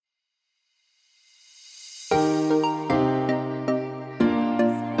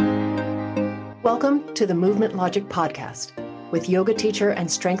Welcome to the Movement Logic Podcast with yoga teacher and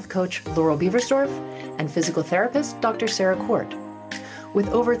strength coach Laurel Beversdorf and physical therapist Dr. Sarah Court. With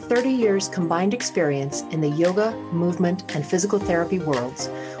over 30 years combined experience in the yoga, movement, and physical therapy worlds,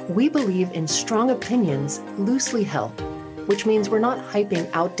 we believe in strong opinions loosely held, which means we're not hyping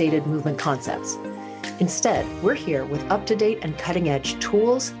outdated movement concepts. Instead, we're here with up-to-date and cutting-edge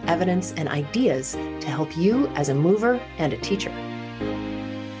tools, evidence, and ideas to help you as a mover and a teacher.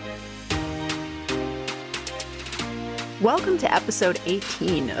 Welcome to episode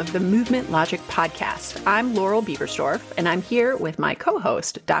 18 of the Movement Logic Podcast. I'm Laurel Beversdorf, and I'm here with my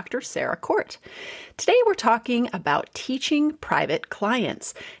co-host, Dr. Sarah Court. Today, we're talking about teaching private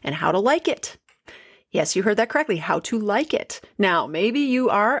clients and how to like it. Yes, you heard that correctly, how to like it. Now, maybe you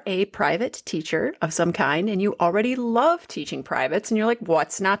are a private teacher of some kind, and you already love teaching privates, and you're like,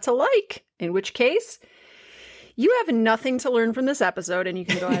 what's not to like? In which case, you have nothing to learn from this episode, and you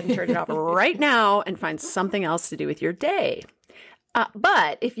can go ahead and turn it off right now and find something else to do with your day.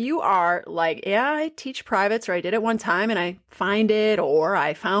 But if you are like, yeah, I teach privates, or I did it one time and I find it, or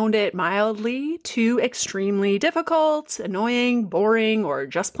I found it mildly to extremely difficult, annoying, boring, or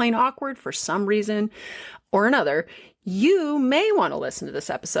just plain awkward for some reason or another, you may want to listen to this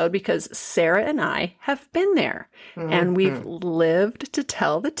episode because Sarah and I have been there and we've lived to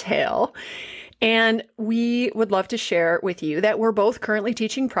tell the tale. And we would love to share with you that we're both currently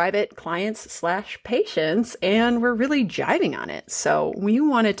teaching private clients / patients, and we're really jiving on it. So we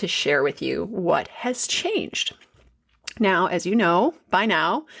wanted to share with you what has changed. Now, as you know, by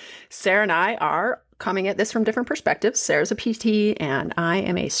now, Sarah and I are coming at this from different perspectives. Sarah's a PT, and I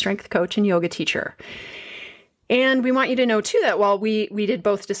am a strength coach and yoga teacher. And we want you to know, too, that while we did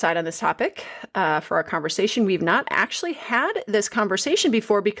both decide on this topic for our conversation, we've not actually had this conversation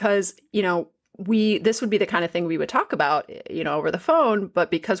before because, this would be the kind of thing we would talk about, over the phone.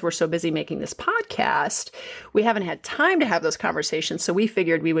 But because we're so busy making this podcast, we haven't had time to have those conversations. So we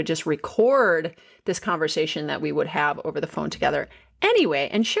figured we would just record this conversation that we would have over the phone together anyway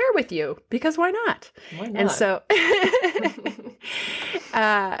and share with you, because why not? Why not? And so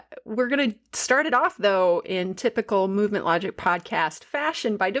we're going to start it off, though, in typical Movement Logic podcast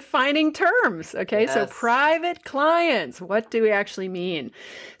fashion by defining terms. Okay, Yes. So private clients, what do we actually mean?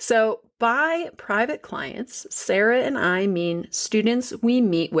 So by private clients, Sarah and I mean students we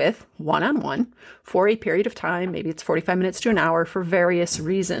meet with one-on-one for a period of time. Maybe it's 45 minutes to an hour for various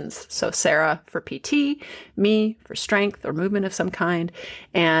reasons. So Sarah for PT, me for strength or movement of some kind.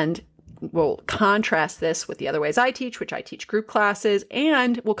 And we'll contrast this with the other ways I teach, which I teach group classes.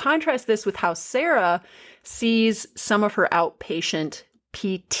 And we'll contrast this with how Sarah sees some of her outpatient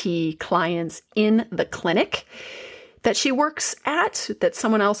PT clients in the clinic that she works at, that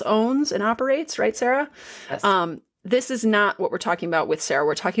someone else owns and operates, right, Sarah? Yes. This is not what we're talking about with Sarah.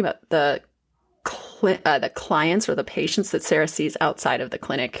 We're talking about the clients or the patients that Sarah sees outside of the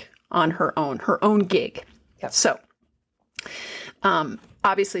clinic on her own gig. Yep. So,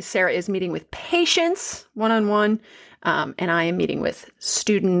 obviously, Sarah is meeting with patients one-on-one, and I am meeting with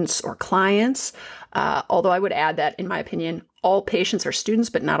students or clients. Although I would add that, in my opinion, all patients are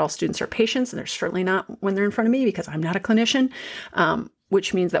students, but not all students are patients. And they're certainly not when they're in front of me because I'm not a clinician,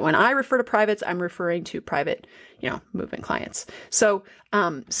 which means that when I refer to privates, I'm referring to private, movement clients. So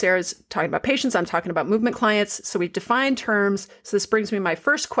Sarah's talking about patients. I'm talking about movement clients. So we've defined terms. So this brings me to my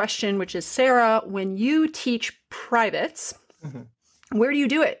first question, which is, Sarah, when you teach privates, where do you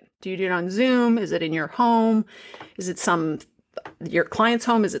do it? Do you do it on Zoom? Is it in your home? Is it your client's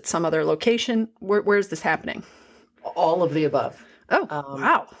home? Is it some other location? Where is this happening? All of the above. Oh,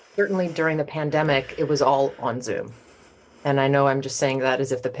 wow. Certainly during the pandemic, it was all on Zoom. And I know I'm just saying that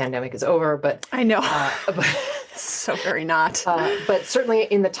as if the pandemic is over, but I know. So very not. But certainly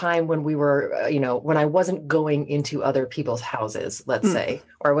in the time when we were, when I wasn't going into other people's houses, let's say,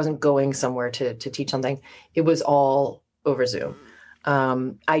 or I wasn't going somewhere to teach something, it was all over Zoom.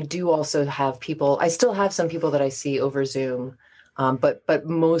 I do also have I still have some people that I see over Zoom, but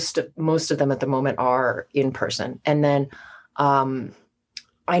most of them at the moment are in person. And then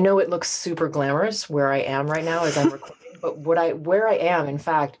I know it looks super glamorous where I am right now as I'm recording, but where I am, in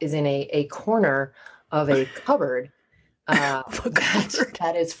fact, is in a corner of a cupboard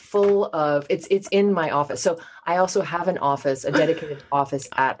that is full of, it's in my office. So I also have an office, a dedicated office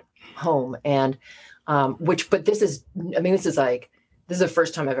at home, and but this is the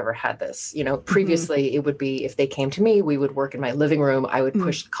first time I've ever had this. Previously it would be, if they came to me, we would work in my living room. I would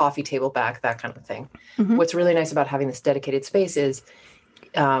push the coffee table back, that kind of thing. What's really nice about having this dedicated space is,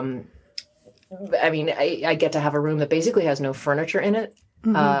 I get to have a room that basically has no furniture in it.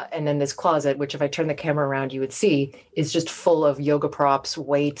 And then this closet, which if I turn the camera around, you would see, is just full of yoga props,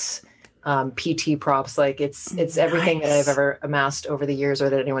 weights, PT props. Like it's everything that I've ever amassed over the years or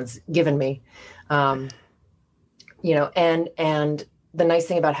that anyone's given me. And the nice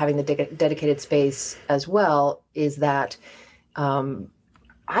thing about having the dedicated space as well is that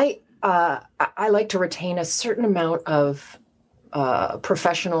I like to retain a certain amount of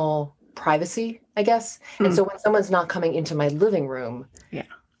professional privacy, I guess. And so when someone's not coming into my living room,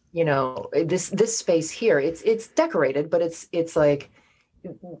 this space here, it's decorated, but it's like,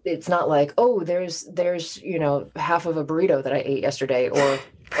 it's not like, oh, there's half of a burrito that I ate yesterday, or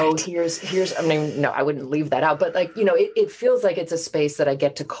oh, here's I mean, no, I wouldn't leave that out, but like, it feels like it's a space that I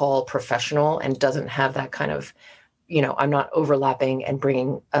get to call professional and doesn't have that kind of, I'm not overlapping and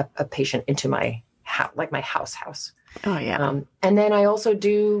bringing a patient into my house, like my house. Oh yeah. And then I also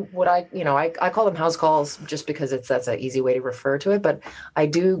do what I call them house calls just because that's an easy way to refer to it, but I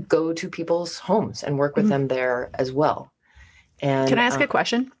do go to people's homes and work with them there as well. And can I ask a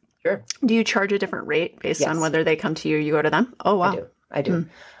question? Sure. Do you charge a different rate based on whether they come to you or you go to them? Oh, wow. I do.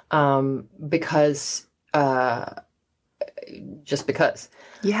 Because just because.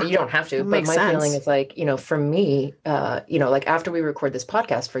 Yeah. You don't have to, but my feeling is like, for me, like after we record this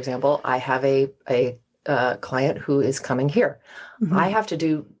podcast, for example, I have a client who is coming here. I have to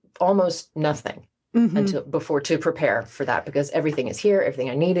do almost nothing to prepare for that, because everything is here.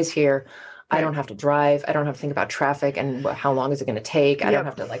 Everything I need is here. I don't have to drive. I don't have to think about traffic and how long is it going to take. I don't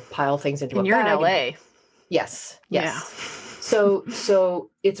have to like pile things into a bag. You're in LA. Yes. Yeah. So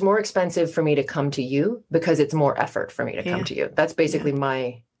it's more expensive for me to come to you because it's more effort for me to come to you. That's basically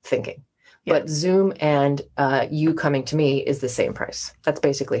my thinking. Yeah. But Zoom and you coming to me is the same price. That's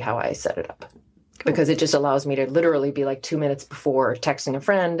basically how I set it up. Cool. Because it just allows me to literally be like 2 minutes before texting a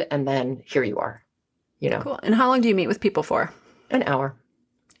friend, and then here you are. Cool. And how long do you meet with people for? An hour.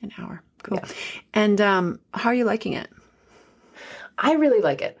 An hour. Cool. Yeah. And how are you liking it? I really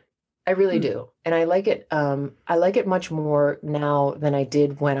like it. I really do. And I like it. I like it much more now than I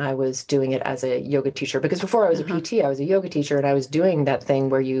did when I was doing it as a yoga teacher, because before I was a PT, I was a yoga teacher, and I was doing that thing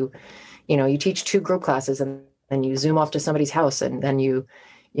where you teach 2 group classes and then you Zoom off to somebody's house, and then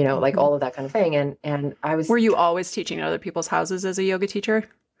like all of that kind of thing. And I was. Were you always teaching at other people's houses as a yoga teacher?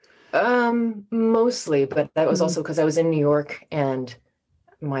 Mostly, but that was also because I was in New York and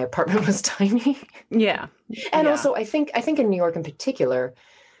my apartment was tiny. Yeah. And also I think in New York in particular,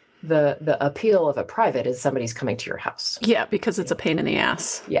 the appeal of a private is somebody's coming to your house. Yeah, because it's a pain in the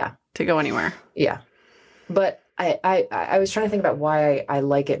ass. Yeah. To go anywhere. Yeah. But I was trying to think about why I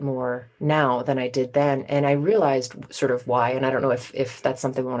like it more now than I did then. And I realized sort of why. And I don't know if that's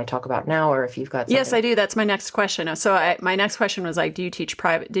something we want to talk about now, or if you've got something. Yes, I do. That's my next question. So my next question was like, did you teach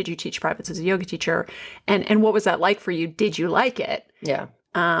privates as a yoga teacher? And what was that like for you? Did you like it? Yeah.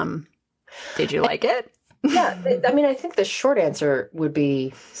 Did you like it? Yeah. I mean, I think the short answer would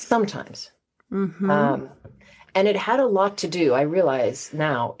be sometimes. And it had a lot to do, I realize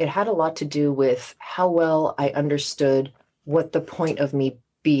now, it had a lot to do with how well I understood what the point of me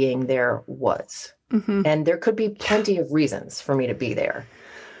being there was. And there could be plenty of reasons for me to be there.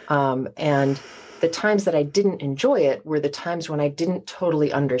 And the times that I didn't enjoy it were the times when I didn't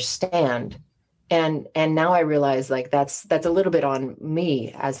totally understand. And now I realize like that's a little bit on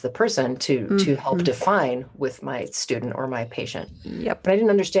me as the person to help define with my student or my patient. Yep. But I didn't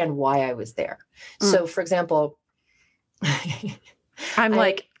understand why I was there. So for example, I'm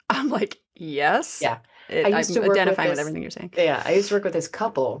like, yes. Yeah. I'm identifying with everything you're saying. Yeah. I used to work with this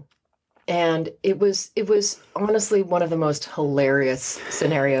couple, and it was honestly one of the most hilarious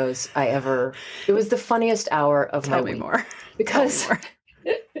scenarios it was the funniest hour of my week. Tell me more. Because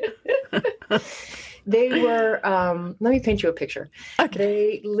they were, let me paint you a picture. Okay.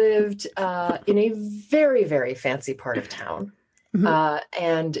 They lived in a very, very fancy part of town.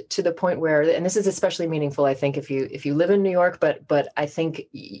 And to the point where, and this is especially meaningful, I think, if you live in New York, but I think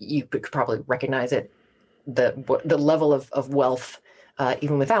you could probably recognize it, the level of wealth,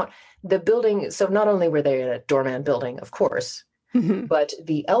 even without the building. So not only were they in a doorman building, of course, but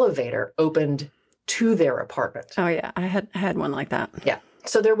the elevator opened to their apartment. Oh yeah. I had one like that. Yeah.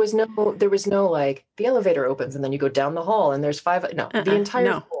 So there was no like the elevator opens and then you go down the hall and there's 5. No, the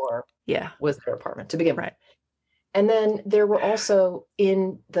entire floor was their apartment to begin with. Right. And then there were also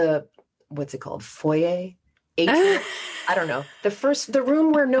in the, what's it called? Foyer? Atrium? I don't know. The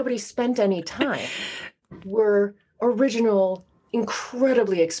room where nobody spent any time were original,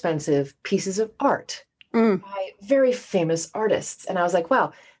 incredibly expensive pieces of art by very famous artists. And I was like,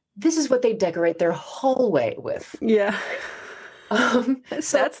 wow, this is what they decorate their hallway with. Yeah.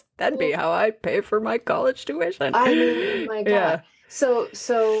 That'd be how I pay for my college tuition. I mean, my God. Yeah.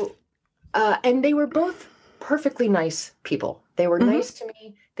 So, and they were both perfectly nice people. They were nice to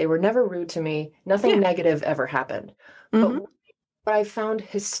me. They were never rude to me. Nothing negative ever happened. But what I found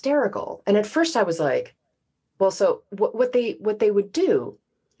hysterical, and at first I was like, well, so what they would do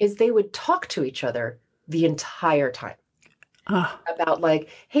is they would talk to each other the entire time about like,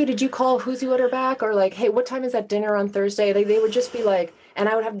 hey, did you call Who's You Order back? Or like, hey, what time is that dinner on Thursday? They would just be like, and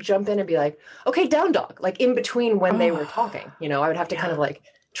I would have to jump in and be like, okay, down dog, like in between when they were talking, you know, I would have to kind of like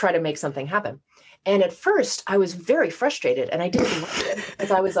try to make something happen. And at first I was very frustrated and I didn't like it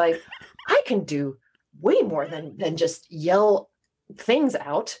because I was like, I can do way more than just yell things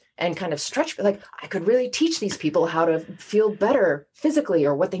out and kind of stretch. Like I could really teach these people how to feel better physically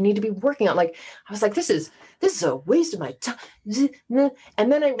or what they need to be working on. Like I was like, this is a waste of my time.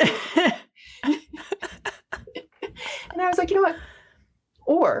 And then and I was like, you know what?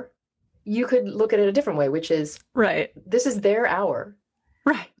 Or you could look at it a different way, which is this is their hour.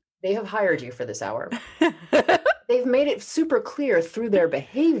 Right. They have hired you for this hour. They've made it super clear through their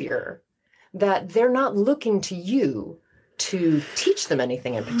behavior that they're not looking to you to teach them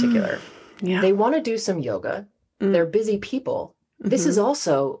anything in particular. They want to do some yoga. They're busy people. This is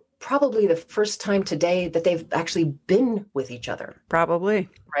also probably the first time today that they've actually been with each other. Probably.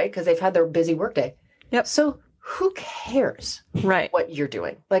 Right? Because they've had their busy workday. Yep. So who cares what you're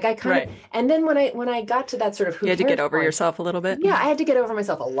doing? Like I kind of, and then when I got to that sort of, you had to get over yourself a little bit. Yeah, I had to get over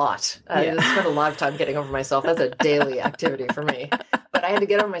myself a lot. I spent a lot of time getting over myself. That's a daily activity for me. But I had to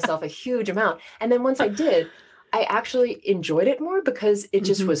get over myself a huge amount. And then once I did, I actually enjoyed it more because it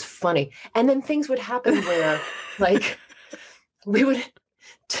just was funny. And then things would happen where like they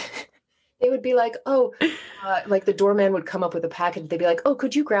would be like, oh, like the doorman would come up with a package. They'd be like, oh,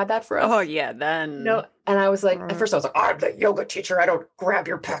 could you grab that for us? Oh, yeah. Then. No. And I was like, at first I was like, I'm the yoga teacher. I don't grab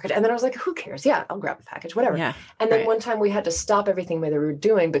your package. And then I was like, who cares? Yeah, I'll grab the package, whatever. Yeah, and then one time we had to stop everything they were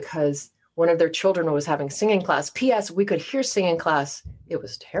doing because one of their children was having singing class. P.S. We could hear singing class. It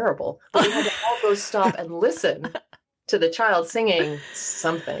was terrible. But we had to all go stop and listen to the child singing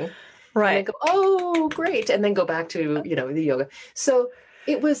something. Right. And then go, oh, great. And then go back to, you know, the yoga. So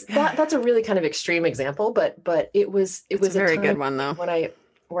it was that's a really kind of extreme example, but it was a very good one though.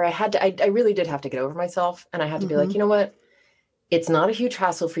 Where I had to, I really did have to get over myself and I had to be like, you know what? It's not a huge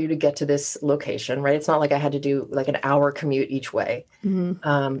hassle for you to get to this location, right? It's not like I had to do like an hour commute each way.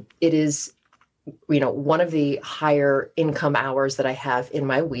 It is, you know, one of the higher income hours that I have in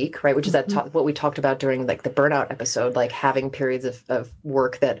my week, right? Which is what we talked about during like the burnout episode, like having periods of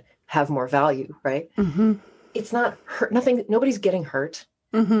work that have more value, right? It's not hurt. Nobody's getting hurt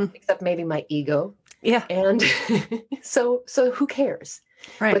except maybe my ego. Yeah. And so who cares?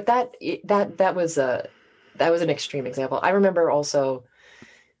 Right. But that was an extreme example. I remember also.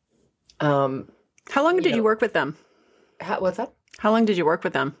 How long did you work with them? What's that? How long did you work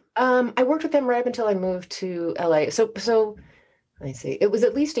with them? I worked with them right up until I moved to LA. So let me see. It was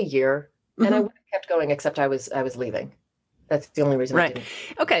at least a year, and I would have kept going except I was leaving. That's the only reason I didn't.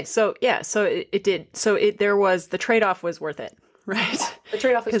 Okay. So yeah. So it did. So the trade-off was worth it, right? Yeah, the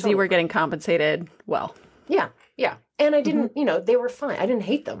trade-off was because you were getting compensated well. Yeah. Yeah. And I didn't, you know, they were fine. I didn't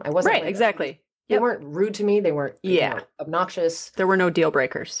hate them. I wasn't right. Exactly. They weren't rude to me. They weren't obnoxious. There were no deal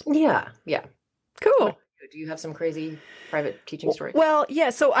breakers. Yeah. Yeah. Cool. Do you have some crazy private teaching stories? Well, yeah.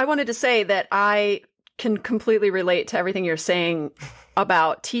 So I wanted to say that I can completely relate to everything you're saying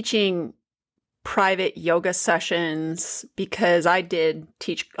about teaching private yoga sessions because I did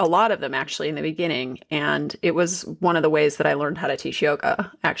teach a lot of them actually in the beginning. And it was one of the ways that I learned how to teach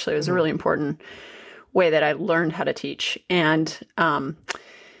yoga. Actually, it was a really important way that I learned how to teach. And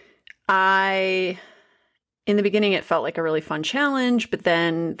in the beginning, it felt like a really fun challenge, but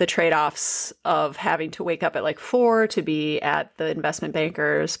then the trade-offs of having to wake up at like 4 to be at the investment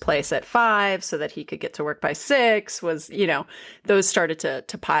banker's place at 5 so that he could get to work by 6 was, you know, those started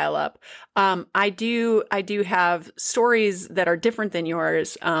to pile up. I do have stories that are different than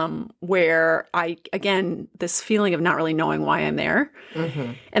yours, where again, this feeling of not really knowing why I'm there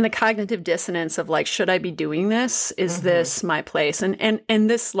and the cognitive dissonance of like, should I be doing this? Is this my place? And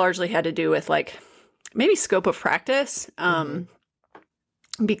this largely had to do with like, maybe scope of practice,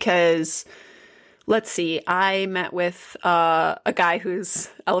 because let's see, I met with a guy whose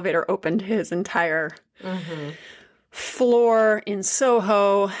elevator opened his entire floor in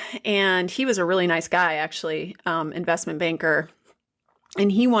Soho, and he was a really nice guy, actually, investment banker,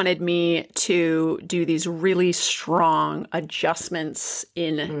 and he wanted me to do these really strong adjustments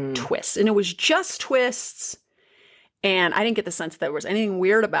in twists, and it was just twists. And I didn't get the sense that there was anything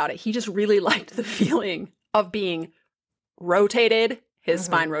weird about it. He just really liked the feeling of being rotated his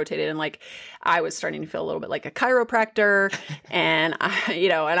spine rotated, and like I was starting to feel a little bit like a chiropractor, and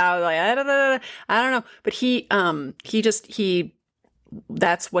and I was like, I don't know, but he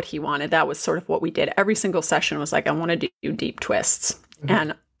that's what he wanted. That was sort of what we did. Every single session was like, I want to do deep twists,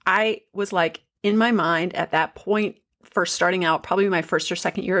 and I was like, in my mind at that point, first starting out, probably my first or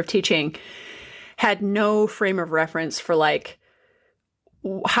second year of teaching, had no frame of reference for like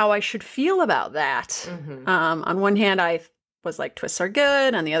how I should feel about that. On one hand, I was like, twists are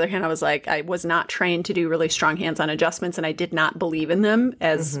good. On the other hand, I was like, I was not trained to do really strong hands-on adjustments, and I did not believe in them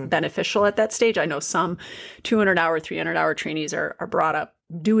as beneficial at that stage. I know some 200-hour, 300-hour trainees are brought up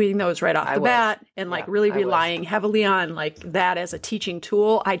doing those right off the bat and like really relying heavily on like that as a teaching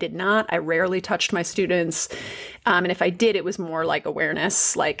tool. I did not. I rarely touched my students. And if I did, it was more like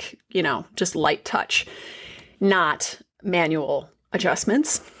awareness, like, just light touch, not manual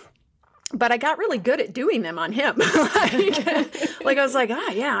adjustments. But I got really good at doing them on him. like I was like,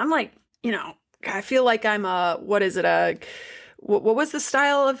 I'm like, I feel like I'm what was the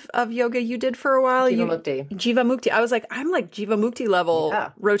style of yoga you did for a while? Jiva Mukti. I was like, I'm like Jiva Mukti level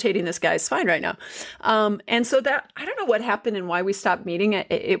rotating this guy's spine right now. And so that, I don't know what happened and why we stopped meeting.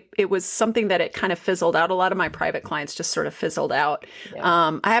 It was something that it kind of fizzled out. A lot of my private clients just sort of fizzled out.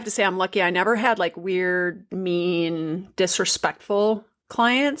 Yeah. I have to say I'm lucky. I never had like weird, mean, disrespectful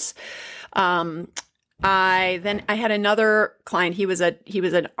clients. I had another client. He was an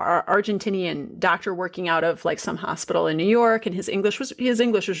Argentinian doctor working out of like some hospital in New York, and his English was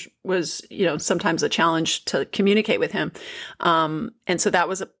sometimes a challenge to communicate with him. And so that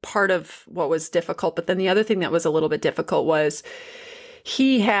was a part of what was difficult. But then the other thing that was a little bit difficult was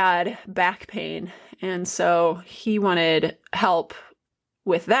he had back pain, and so he wanted help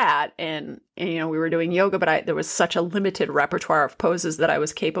with that. And we were doing yoga, but there was such a limited repertoire of poses that I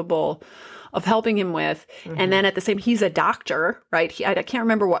was capable of helping him with. And then at the same, he's a doctor, right? I can't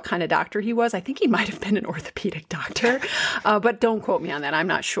remember what kind of doctor he was. I think he might have been an orthopedic doctor, but don't quote me on that. I'm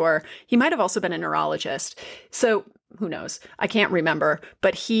not sure. He might have also been a neurologist. So who knows? I can't remember,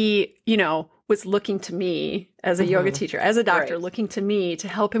 but he, was looking to me as a yoga teacher, as a doctor, looking to me to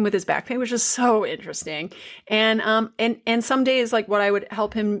help him with his back pain, which is so interesting. And some days, like what I would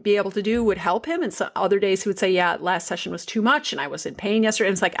help him be able to do would help him. And so other days he would say, yeah, last session was too much and I was in pain yesterday.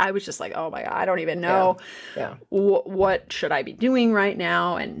 And it's like, I was just like, oh my God, I don't even know what should I be doing right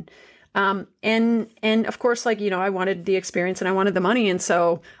now. And of course, like, I wanted the experience and I wanted the money. And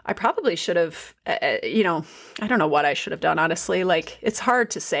so I probably should have, I don't know what I should have done, honestly. Like, it's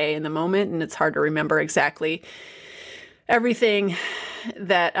hard to say in the moment, and it's hard to remember exactly everything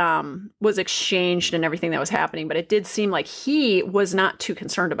that was exchanged and everything that was happening. But it did seem like he was not too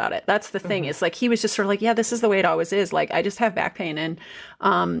concerned about it. That's the thing. It's like, he was just sort of like, yeah, this is the way it always is. Like, I just have back pain. And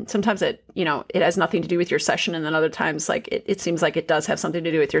sometimes it has nothing to do with your session. And then other times, like, it seems like it does have something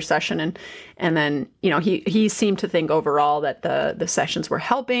to do with your session. And then, he seemed to think overall that the sessions were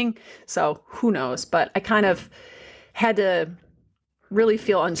helping. So who knows? But I kind of had to really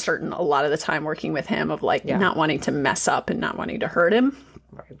feel uncertain a lot of the time working with him, of like not wanting to mess up and not wanting to hurt him.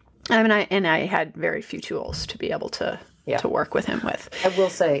 Right. I had very few tools to be able to work with him with. I will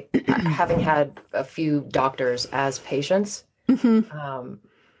say, having had a few doctors as patients, certainly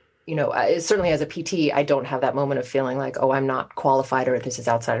as a PT, I don't have that moment of feeling like, oh, I'm not qualified or this is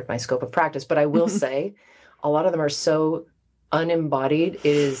outside of my scope of practice. But I will say a lot of them are so unembodied, it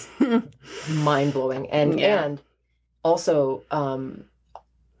is mind blowing. And also,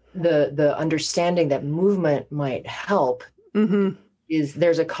 the understanding that movement might help is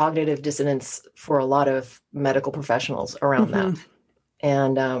there's a cognitive dissonance for a lot of medical professionals around that.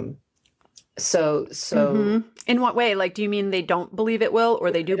 And so in what way? Like, do you mean they don't believe it will,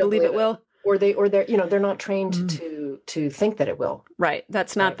 or they do believe it will? Or they're not trained to think that it will. Right.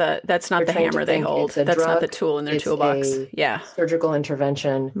 That's not the hammer they hold. That's not the tool in their toolbox. Surgical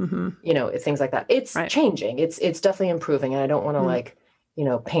intervention, things like that. It's changing. It's definitely improving. And I don't want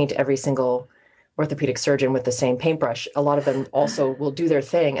to paint every single orthopedic surgeon with the same paintbrush. A lot of them also will do their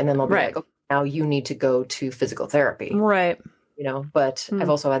thing and then they'll be like, okay, now you need to go to physical therapy. Right. But I've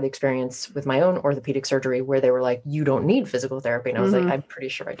also had the experience with my own orthopedic surgery where they were like, you don't need physical therapy. And I was like, I'm pretty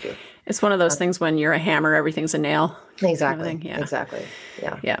sure I do. It's one of those things when you're a hammer, everything's a nail. Exactly. Kind of thing. Yeah. Exactly.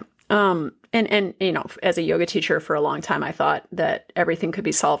 Yeah. Yeah. And as a yoga teacher for a long time, I thought that everything could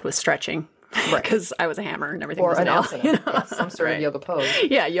be solved with stretching. Because I was a hammer and everything was a nail. Some sort of yoga pose.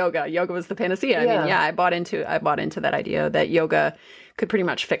 Yeah, yoga was the panacea. I mean, I bought into that idea that yoga could pretty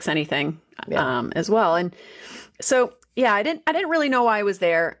much fix anything as well. And so I didn't really know why I was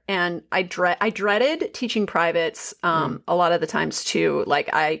there, and I dreaded teaching privates a lot of the times too.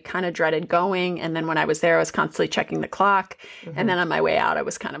 Like I kind of dreaded going, and then when I was there, I was constantly checking the clock, and then on my way out, I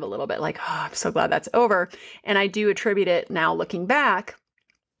was kind of a little bit like, oh, I'm so glad that's over. And I do attribute it now, looking back,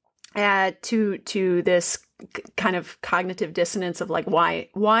 to this kind of cognitive dissonance of like, why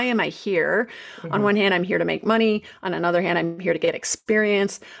am I here? On one hand, I'm here to make money. On another hand, I'm here to get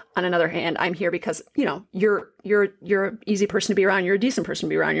experience. On another hand, I'm here because, you're an easy person to be around. You're a decent person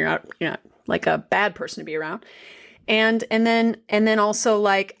to be around. You're not like a bad person to be around. And then also,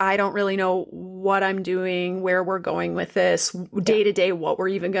 like, I don't really know what I'm doing, where we're going with this day to day, what we're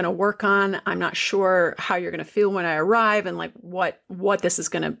even going to work on. I'm not sure how you're going to feel when I arrive, and like what this is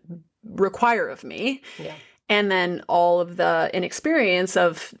going to require of me. Yeah. And then all of the inexperience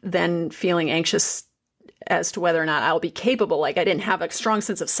of then feeling anxious as to whether or not I'll be capable. Like I didn't have a strong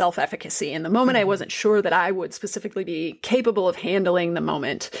sense of self-efficacy in the moment. I wasn't sure that I would specifically be capable of handling the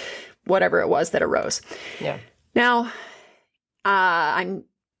moment, whatever it was that arose. Yeah. Now, I'm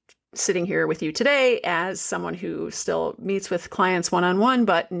sitting here with you today as someone who still meets with clients one-on-one,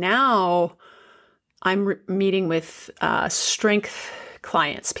 but now I'm meeting with strength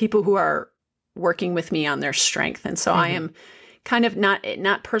clients, people who are working with me on their strength. And so I am kind of not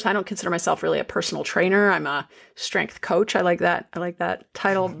I don't consider myself really a personal trainer. I'm a strength coach. I like that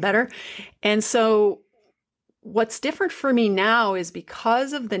title better. And so what's different for me now is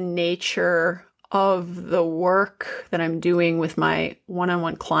because of the nature of the work that I'm doing with my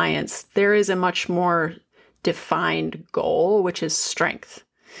one-on-one clients, there is a much more defined goal, which is strength.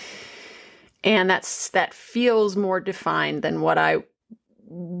 And that feels more defined than what I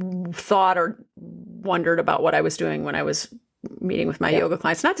thought or wondered about what I was doing when I was meeting with my yoga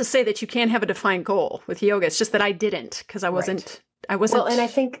clients. Not to say that you can't have a defined goal with yoga. It's just that I didn't, because I wasn't. Well, and I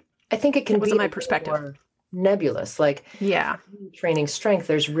think it can be my perspective. More nebulous. Like training strength,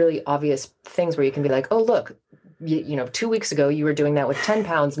 there's really obvious things where you can be like, oh, look, 2 weeks ago you were doing that with 10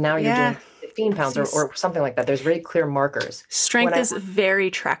 pounds. Now you're doing 15 pounds or something like that. There's very clear markers. Strength is very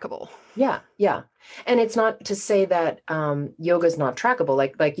trackable. Yeah. Yeah. And it's not to say that yoga is not trackable.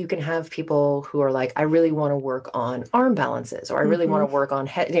 Like you can have people who are like, I really want to work on arm balances, or I really want to work on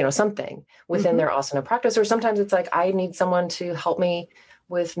head, something within their asana practice. Or sometimes it's like, I need someone to help me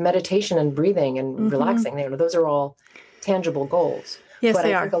with meditation and breathing and relaxing. Those are all tangible goals. Yes, but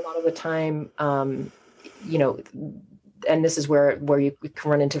they I think a lot of the time, and this is where you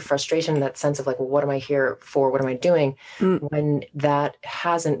can run into frustration, that sense of like, well, what am I here for? What am I doing? When that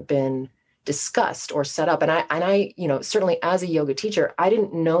hasn't been discussed or set up. And I, certainly as a yoga teacher, I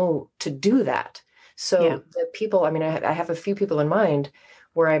didn't know to do that. So the people, I have a few people in mind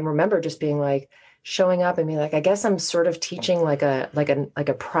where I remember just being like, showing up and being like, I guess I'm sort of teaching like a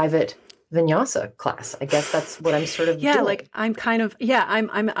private vinyasa class. I guess that's what I'm sort of doing. Like I'm kind of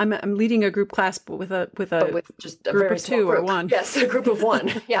I'm leading a group class, but with just a group very of two group. or one. Yes, a group of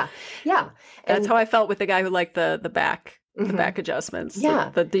one. Yeah. That's how I felt with the guy who liked the back the back adjustments.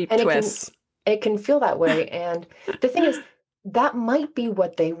 The deep twists. It can feel that way, and the thing is, that might be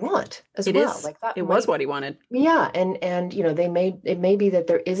what they want as well. Like that, it was what he wanted. Yeah, and it may be that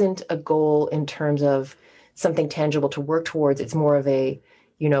there isn't a goal in terms of something tangible to work towards. It's more of a,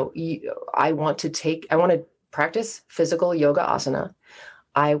 I want to practice physical yoga asana.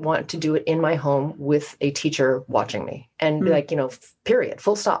 I want to do it in my home with a teacher watching me, and be like, period,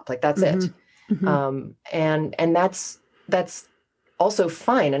 full stop. Like that's it. And that's also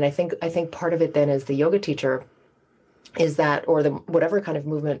fine. And I think part of it then as the yoga teacher is that, or the whatever kind of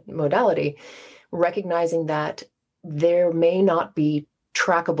movement modality, recognizing that there may not be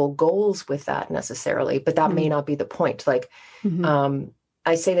trackable goals with that necessarily, but that may not be the point. Like,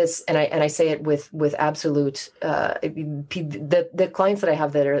 I say this, and I say it with absolute, the clients that I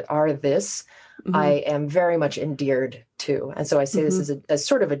have that are this, I am very much endeared to. And so I say this as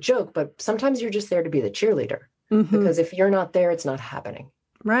sort of a joke, but sometimes you're just there to be the cheerleader, because if you're not there, it's not happening.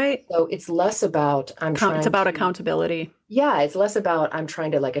 Right. So it's less about it's about accountability. Yeah, it's less about I'm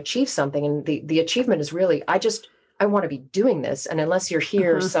trying to like achieve something, and the achievement is really I want to be doing this, and unless you're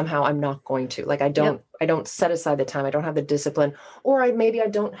here somehow, I'm not going to. Like I don't set aside the time. I don't have the discipline, or I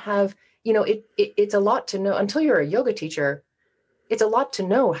don't have. It's a lot to know until you're a yoga teacher. It's a lot to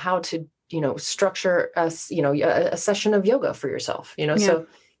know how to structure a session of yoga for yourself. So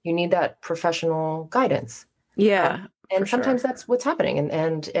you need that professional guidance. Yeah. And sometimes that's what's happening.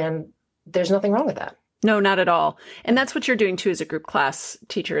 And there's nothing wrong with that. No, not at all. And that's what you're doing too as a group class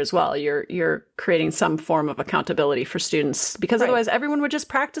teacher as well. You're creating some form of accountability for students, because otherwise everyone would just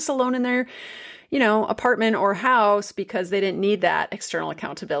practice alone in apartment or house because they didn't need that external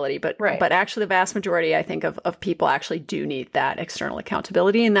accountability. But Right. but actually the vast majority, I think, of people actually do need that external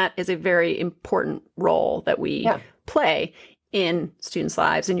accountability. And that is a very important role that we play in students'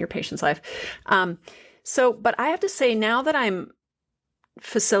 lives, in your patient's life. But I have to say, now that I'm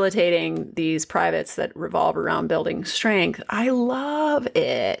facilitating these privates that revolve around building strength, I love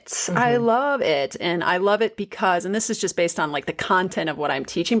it. Mm-hmm. I love it. And I love it because, and this is just based on like the content of what I'm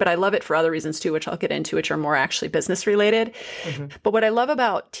teaching, but I love it for other reasons too, which I'll get into, which are more actually business related. Mm-hmm. But what I love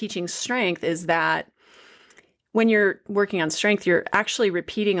about teaching strength is that when you're working on strength, you're actually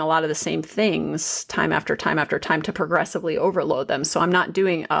repeating a lot of the same things time after time after time to progressively overload them. So I'm not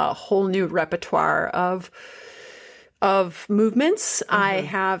doing a whole new repertoire of movements. Mm-hmm. I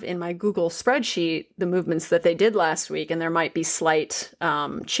have in my Google spreadsheet the movements that they did last week, and there might be slight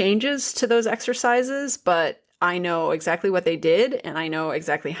changes to those exercises, but I know exactly what they did, and I know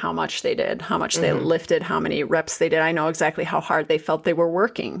exactly how much they did, how much they lifted, how many reps they did. I know exactly how hard they felt they were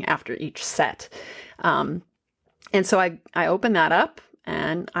working after each set. And so I open that up,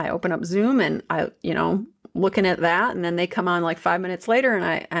 and I open up Zoom, and looking at that, and then they come on like 5 minutes later,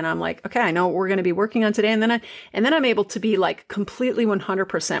 and I'm like, okay, I know what we're going to be working on today. And then I'm able to be like completely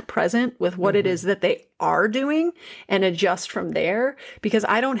 100% present with what it is that they are doing and adjust from there, because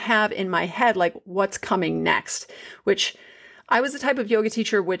I don't have in my head like what's coming next, which I was the type of yoga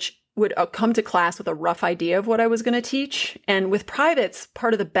teacher which would come to class with a rough idea of what I was going to teach. And with privates,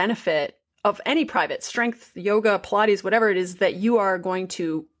 part of the benefit of any private strength, yoga, Pilates, whatever it is, that you are going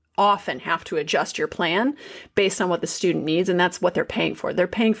to often have to adjust your plan based on what the student needs. And that's what they're paying for. They're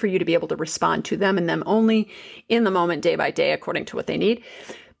paying for you to be able to respond to them and them only in the moment, day by day, according to what they need.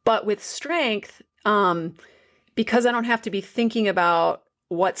 But with strength, because I don't have to be thinking about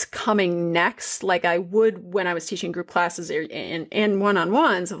what's coming next, like I would when I was teaching group classes and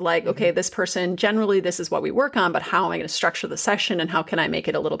one-on-ones of like, okay, this person, generally this is what we work on, but how am I going to structure the session and how can I make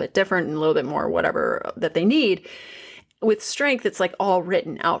it a little bit different and a little bit more whatever that they need. With strength, it's like all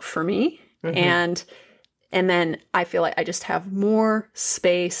written out for me. And then I feel like I just have more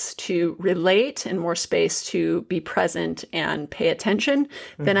space to relate and more space to be present and pay attention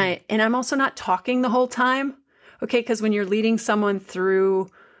and I'm also not talking the whole time. Okay. Because when you're leading someone through,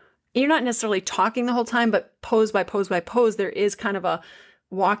 you're not necessarily talking the whole time, but pose by pose by pose, there is kind of a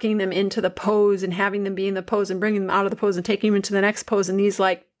walking them into the pose and having them be in the pose and bringing them out of the pose and taking them into the next pose. And these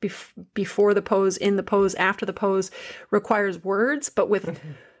like before the pose, in the pose, after the pose requires words. But with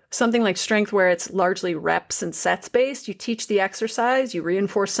something like strength, where it's largely reps and sets based, you teach the exercise, you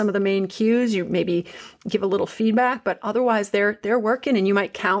reinforce some of the main cues, you maybe give a little feedback, but otherwise they're working, and you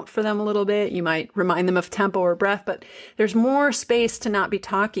might count for them a little bit. You might remind them of tempo or breath, but there's more space to not be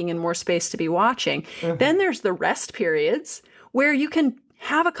talking and more space to be watching. Then there's the rest periods where you can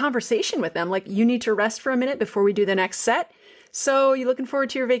have a conversation with them. Like, you need to rest for a minute before we do the next set. So you looking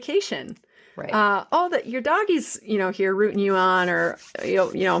forward to your vacation? Right. That your doggy's, here rooting you on, or,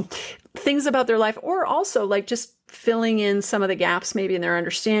 things about their life, or also like just filling in some of the gaps maybe in their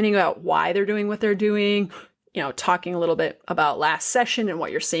understanding about why they're doing what they're doing, talking a little bit about last session and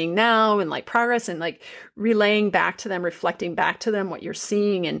what you're seeing now and like progress, and like relaying back to them, reflecting back to them what you're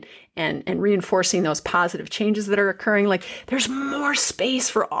seeing and reinforcing those positive changes that are occurring. Like, there's more space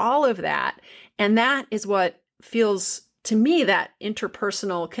for all of that. And that is what feels to me, that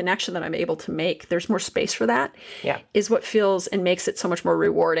interpersonal connection that I'm able to make, there's more space for that, is what feels and makes it so much more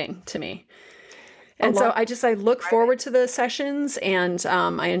rewarding to me. And so I look forward to the sessions, and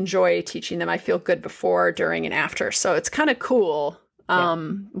I enjoy teaching them. I feel good before, during, and after. So it's kind of cool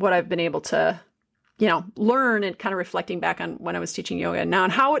what I've been able to, learn, and kind of reflecting back on when I was teaching yoga now,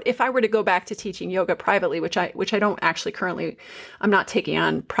 and how if I were to go back to teaching yoga privately, which I don't actually currently, I'm not taking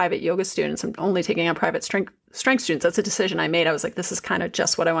on private yoga students. I'm only taking on private strength students. That's a decision I made. I was like, this is kind of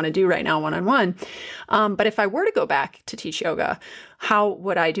just what I want to do right now, one-on-one. But if I were to go back to teach yoga, how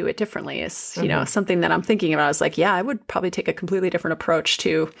would I do it differently is, something that I'm thinking about. I was like, I would probably take a completely different approach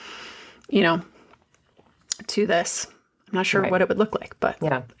to this. I'm not sure what it would look like, but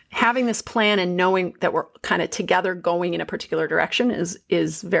having this plan and knowing that we're kind of together going in a particular direction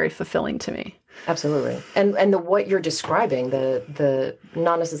is very fulfilling to me. Absolutely. And what you're describing, the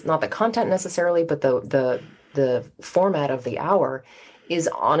not the content necessarily, but the format of the hour is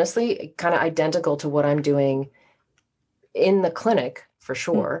honestly kind of identical to what I'm doing in the clinic for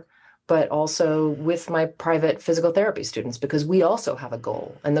sure, but also with my private physical therapy students, because we also have a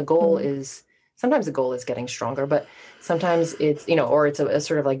goal, and the goal is, sometimes the goal is getting stronger, but sometimes it's, or it's a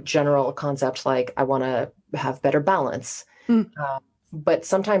sort of like general concept, like I want to have better balance. But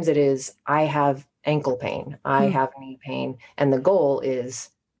sometimes it is, I have ankle pain, I have knee pain, and the goal is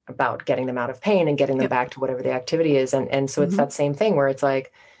about getting them out of pain and getting them back to whatever the activity is. And so it's that same thing where it's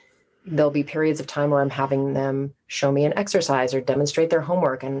like, there'll be periods of time where I'm having them show me an exercise or demonstrate their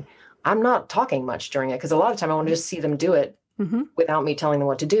homework. And I'm not talking much during it because a lot of time I want to just see them do it without me telling them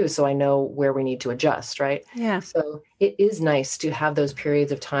what to do. So I know where we need to adjust. Right. Yeah. So it is nice to have those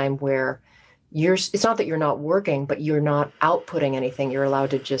periods of time where it's not that you're not working, but you're not outputting anything. You're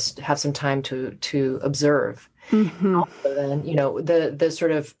allowed to just have some time to observe. Also then, the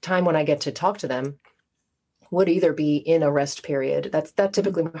sort of time when I get to talk to them would either be in a rest period. That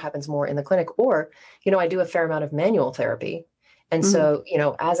typically happens more in the clinic, or, I do a fair amount of manual therapy. And so,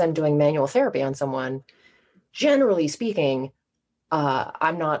 as I'm doing manual therapy on someone, generally speaking,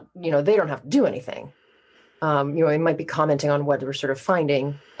 I'm not, they don't have to do anything. I might be commenting on what we're sort of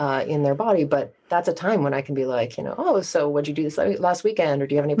finding in their body, but that's a time when I can be like, oh, so what'd you do this last weekend? Or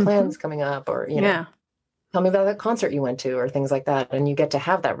do you have any plans coming up? Or, tell me about that concert you went to, or things like that. And you get to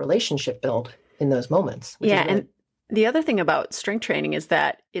have that relationship build in those moments. Yeah. And the other thing about strength training is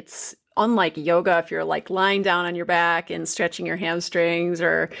that it's unlike yoga. If you're like lying down on your back and stretching your hamstrings,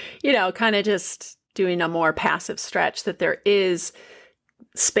 or, kind of just doing a more passive stretch, that there is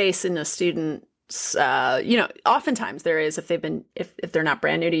space in a student. Oftentimes there is, if they're not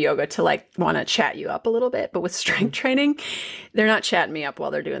brand new to yoga, to like want to chat you up a little bit. But with strength training, they're not chatting me up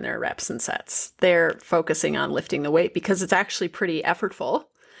while they're doing their reps and sets. They're focusing on lifting the weight because it's actually pretty effortful.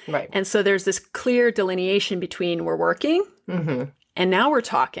 Right. And so there's this clear delineation between we're working and now we're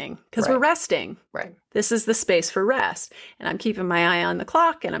talking because we're resting. Right. This is the space for rest. And I'm keeping my eye on the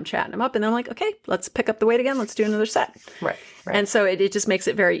clock and I'm chatting them up. And then I'm like, okay, let's pick up the weight again. Let's do another set. Right. And so it just makes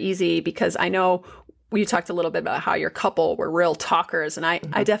it very easy, because I know you talked a little bit about how your couple were real talkers. And I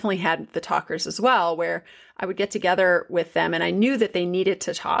definitely had the talkers as well, where I would get together with them and I knew that they needed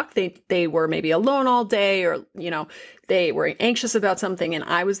to talk. They were maybe alone all day, or, they were anxious about something. And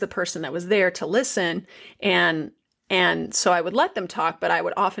I was the person that was there to listen. And so I would let them talk, but I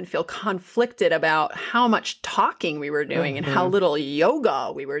would often feel conflicted about how much talking we were doing and how little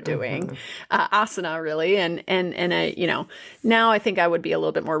yoga we were doing, asana really. And now I think I would be a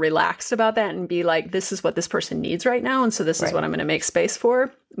little bit more relaxed about that and be like, this is what this person needs right now. And so this is what I'm going to make space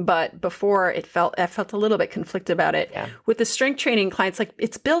for. But before I felt a little bit conflicted about it. Yeah. With the strength training clients, like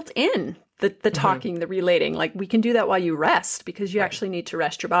it's built in. The talking, the relating, like we can do that while you rest, because you actually need to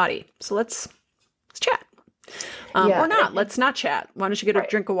rest your body. So let's chat. Or not. Let's not chat. Why don't you get a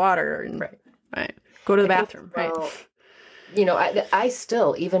drink of water and go to the bathroom? I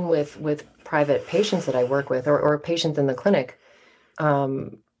still, even with private patients that I work with, or patients in the clinic,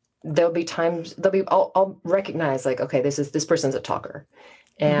 there'll be times I'll recognize like, okay, this person's a talker,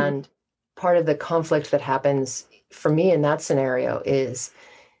 and part of the conflict that happens for me in that scenario is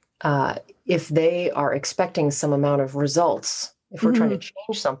if they are expecting some amount of results. If we're trying to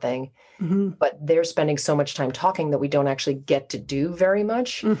change something, but they're spending so much time talking that we don't actually get to do very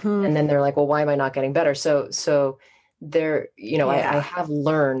much. And then they're like, well, why am I not getting better? So they're, I have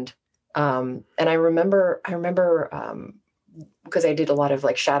learned, and I remember because I did a lot of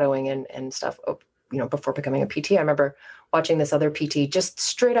like shadowing and stuff, before becoming a PT. I remember watching this other PT just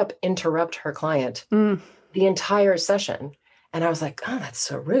straight up interrupt her client the entire session. And I was like, oh, that's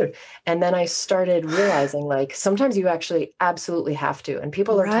so rude. And then I started realizing, like, sometimes you actually absolutely have to. And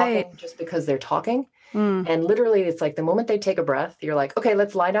people are talking just because they're talking. And literally, it's like the moment they take a breath, you're like, okay,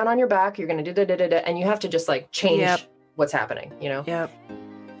 let's lie down on your back. You're going to do. And you have to just like change what's happening, Yep.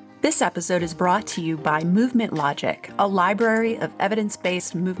 This episode is brought to you by Movement Logic, a library of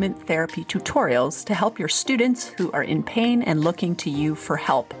evidence-based movement therapy tutorials to help your students who are in pain and looking to you for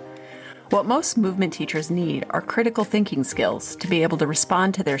help. What most movement teachers need are critical thinking skills to be able to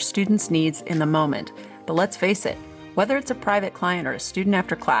respond to their students' needs in the moment. But let's face it, whether it's a private client or a student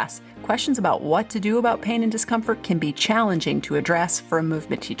after class, questions about what to do about pain and discomfort can be challenging to address for a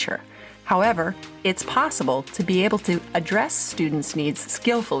movement teacher. However, it's possible to be able to address students' needs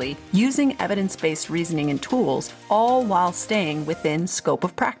skillfully using evidence-based reasoning and tools, all while staying within scope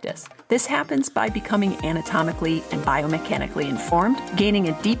of practice. This happens by becoming anatomically and biomechanically informed, gaining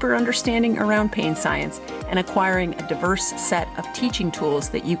a deeper understanding around pain science, and acquiring a diverse set of teaching tools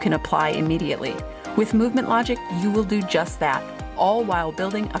that you can apply immediately. With Movement Logic, you will do just that, all while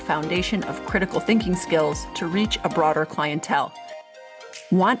building a foundation of critical thinking skills to reach a broader clientele.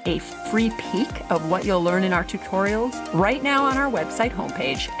 Want a free peek of what you'll learn in our tutorials? Right now on our website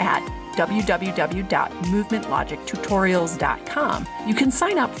homepage at www.movementlogictutorials.com, you can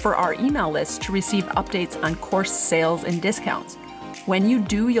sign up for our email list to receive updates on course sales and discounts. When you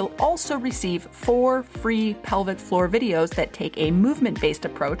do, you'll also receive 4 free pelvic floor videos that take a movement-based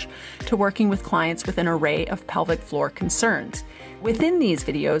approach to working with clients with an array of pelvic floor concerns. Within these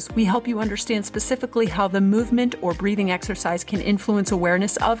videos, we help you understand specifically how the movement or breathing exercise can influence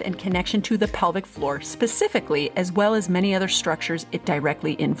awareness of and connection to the pelvic floor specifically, as well as many other structures it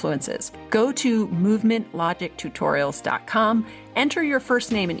directly influences. Go to movementlogictutorials.com, enter your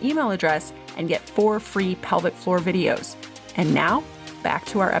first name and email address, and get 4 free pelvic floor videos. And now, back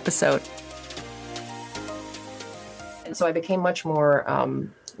to our episode. And so I became much more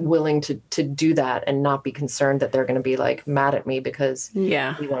willing to do that and not be concerned that they're going to be like mad at me because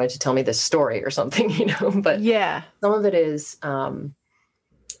you wanted to tell me this story or something, But some of it is, and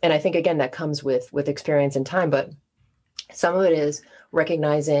I think again that comes with experience and time. But some of it is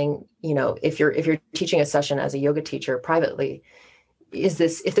recognizing, if you're teaching a session as a yoga teacher privately, if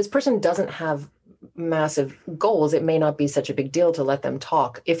this person doesn't have massive goals, it may not be such a big deal to let them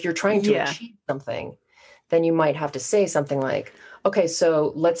talk. If you're trying to achieve something, then you might have to say something like, okay,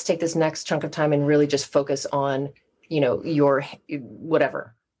 so let's take this next chunk of time and really just focus on, your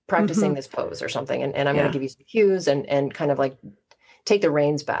whatever, practicing this pose or something. And I'm going to give you some cues and kind of like take the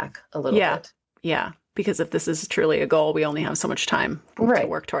reins back a little bit. Yeah. Because if this is truly a goal, we only have so much time to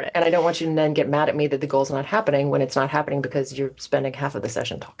work toward it. And I don't want you to then get mad at me that the goal's not happening when it's not happening because you're spending half of the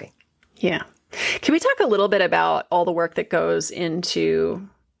session talking. Yeah. Can we talk a little bit about all the work that goes into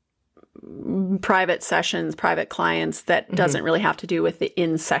private sessions, private clients that doesn't really have to do with the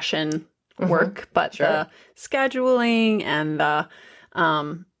in-session work, but the scheduling and the,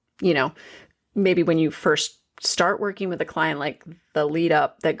 maybe when you first start working with a client, like the lead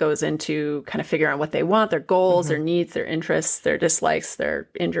up that goes into kind of figuring out what they want, their goals, their needs, their interests, their dislikes, their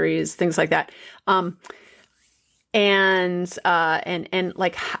injuries, things like that. And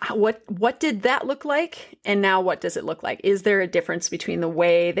like, what did that look like? And now what does it look like? Is there a difference between the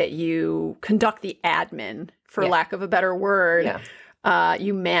way that you conduct the admin, for lack of a better word,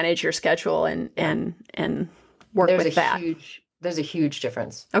 you manage your schedule and work with that? There's a huge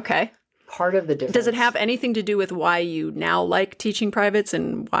difference. Okay. Part of the difference. Does it have anything to do with why you now like teaching privates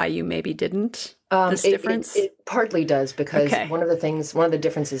and why you maybe didn't? This difference? It partly does because one of the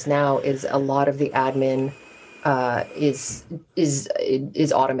differences now is a lot of the admin is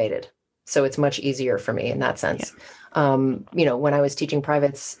automated. So it's much easier for me in that sense. Yeah. When I was teaching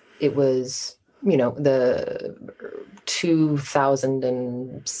privates, it was, the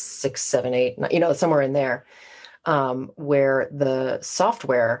 2006, 7, 8, somewhere in there, where the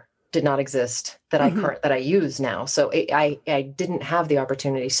software did not exist that I use now. So I didn't have the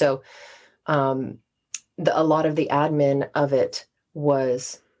opportunity. So, a lot of the admin of it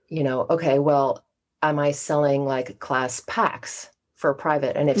was, okay, well, am I selling like class packs for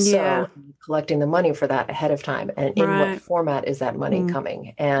private? And if so, collecting the money for that ahead of time. And in what format is that money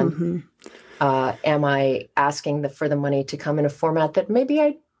coming? And am I asking for the money to come in a format that maybe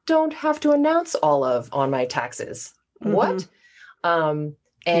I don't have to announce all of on my taxes? What? And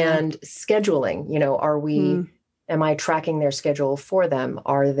scheduling, am I tracking their schedule for them?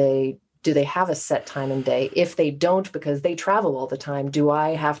 Do they have a set time and day? If they don't, because they travel all the time, do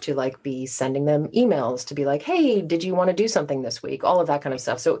I have to be sending them emails to be like, hey, did you want to do something this week? All of that kind of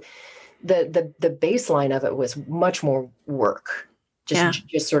stuff. So the baseline of it was much more work,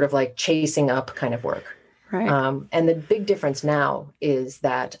 just sort of like chasing up kind of work. Right. And the big difference now is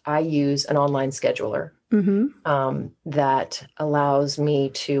that I use an online scheduler that allows me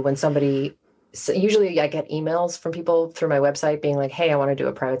to, when somebody, so usually I get emails from people through my website being like, hey, I want to do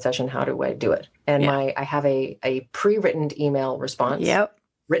a private session. How do I do it? And I have a pre-written email response. Yep.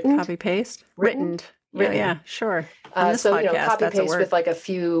 Written? Copy paste? Written. Yeah, sure. So, copy paste with like a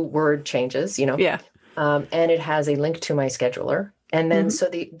few word changes, Yeah. And it has a link to my scheduler. And then so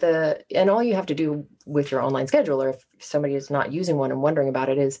and all you have to do with your online scheduler, if somebody is not using one and wondering about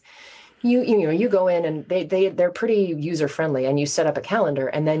it, is you go in and they're pretty user friendly, and you set up a calendar,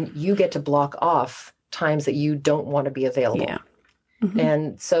 and then you get to block off times that you don't want to be available. Yeah.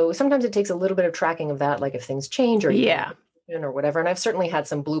 And so sometimes it takes a little bit of tracking of that, like if things change or or whatever. And I've certainly had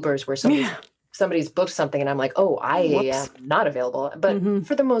some bloopers where somebody's booked something and I'm like, oh, I am not available. But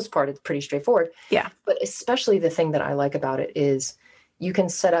for the most part, it's pretty straightforward. Yeah. But especially the thing that I like about it is you can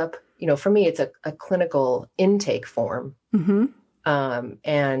set up, for me, it's a clinical intake form.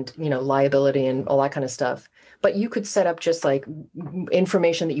 And, liability and all that kind of stuff. But you could set up just like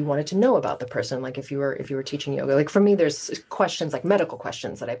information that you wanted to know about the person. Like if you were teaching yoga, like for me, there's questions, like medical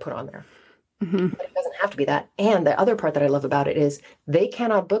questions that I put on there. But it doesn't have to be that. And the other part that I love about it is they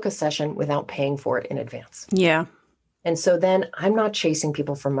cannot book a session without paying for it in advance. Yeah. And so then I'm not chasing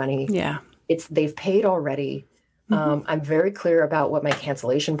people for money. Yeah. They've paid already. I'm very clear about what my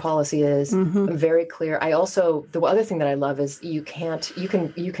cancellation policy is. Mm-hmm. I'm very clear. I also, the other thing that I love is you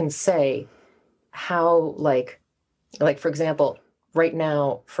can say how, like, for example, right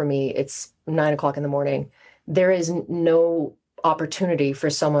now for me, it's 9 o'clock in the morning. There is no opportunity for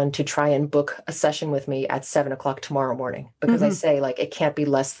someone to try and book a session with me at 7 o'clock tomorrow morning, because I say, like, it can't be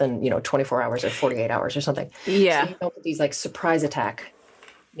less than, 24 hours or 48 hours or something. Yeah. So you don't get these like surprise attack,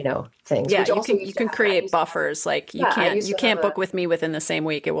 things. Yeah, Which also you can create buffers. Like you can't book with me within the same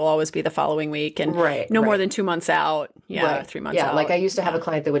week. It will always be the following week, and no more than 2 months out. Yeah, 3 months out. Yeah, like I used to have a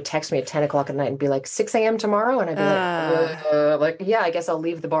client that would text me at 10 o'clock at night and be like, 6 a.m. tomorrow, and I'd be like, yeah, I guess I'll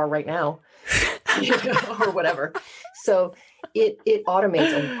leave the bar right now, or whatever. So it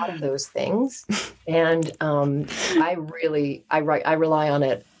automates a lot of those things, and I rely on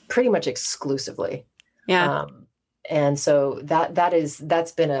it pretty much exclusively. Yeah. And so that's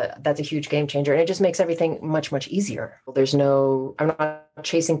a huge game changer, and it just makes everything much, much easier. I'm not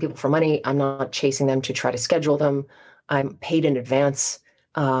chasing people for money. I'm not chasing them to try to schedule them. I'm paid in advance.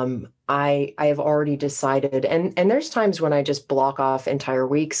 I have already decided, and there's times when I just block off entire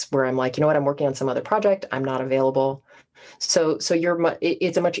weeks where I'm like, you know what, I'm working on some other project. I'm not available. So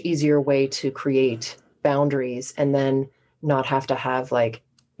it's a much easier way to create boundaries and then not have to have, like,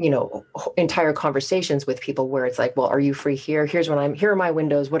 entire conversations with people where it's like, well, are you free here? Here are my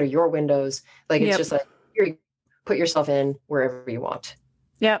windows. What are your windows? Like, it's just like, here, put yourself in wherever you want.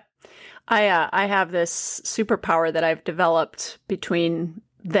 Yep. I have this superpower that I've developed between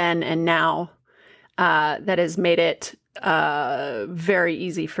then and now that has made it very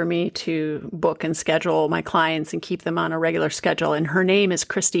easy for me to book and schedule my clients and keep them on a regular schedule. And her name is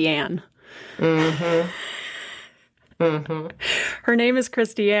Christy Ann. Mm-hmm. Mm-hmm. Her name is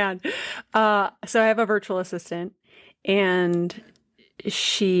Christy Ann. So I have a virtual assistant, and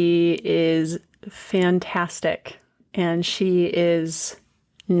she is fantastic. And she is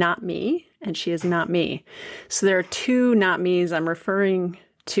not me, and she is not me. So there are two not me's I'm referring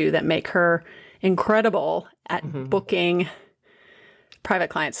to that make her incredible at booking private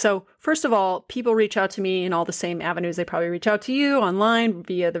clients. So first of all, people reach out to me in all the same avenues they probably reach out to you online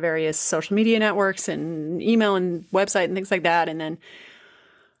via the various social media networks and email and website and things like that. And then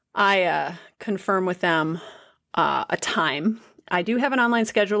I confirm with them a time. I do have an online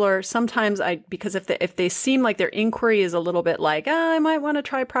scheduler. Sometimes because if they seem like their inquiry is a little bit like, I might want to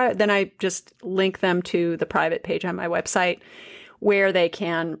try private, then I just link them to the private page on my website, where they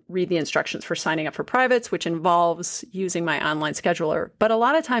can read the instructions for signing up for privates, which involves using my online scheduler. But a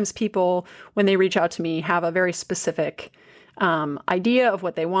lot of times people, when they reach out to me, have a very specific idea of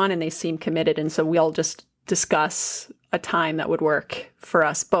what they want, and they seem committed. And so we'll just discuss a time that would work for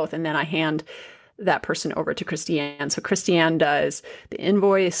us both. And then I hand that person over to Christy Ann. So Christy Ann does the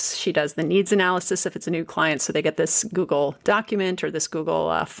invoice. She does the needs analysis if it's a new client. So they get this Google document or this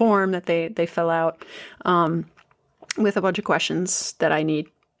Google form that they fill out. With a bunch of questions that I need,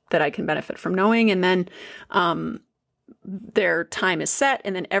 that I can benefit from knowing. And then their time is set.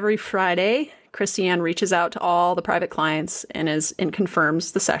 And then every Friday, Christy Ann reaches out to all the private clients and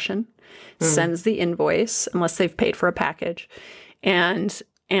confirms the session, sends the invoice, unless they've paid for a package. And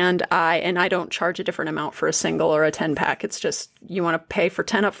I don't charge a different amount for a single or a 10-pack. It's just, you want to pay for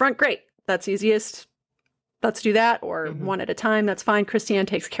 10 up front? Great. That's easiest. Let's do that. Or one at a time. That's fine. Christy Ann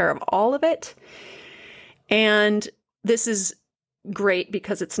takes care of all of it. And this is great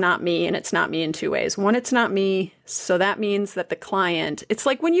because it's not me, and it's not me in two ways. One, it's not me. So that means that the client, it's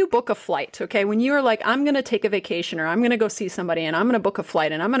like when you book a flight, okay? When you're like, I'm going to take a vacation, or I'm going to go see somebody, and I'm going to book a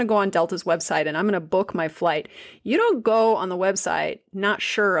flight, and I'm going to go on Delta's website, and I'm going to book my flight. You don't go on the website not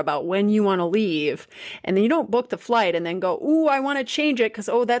sure about when you want to leave, and then you don't book the flight and then go, ooh, I want to change it because,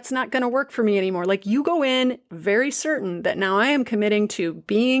 that's not going to work for me anymore. Like, you go in very certain that now I am committing to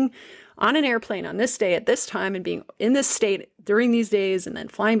being on an airplane on this day at this time and being in this state during these days and then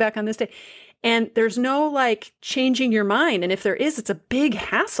flying back on this day. And there's no like changing your mind. And if there is, it's a big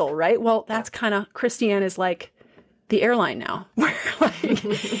hassle, right? Well, that's kind of, Christy Ann is like the airline now, where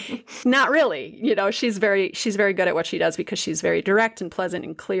like, not really, she's very good at what she does because she's very direct and pleasant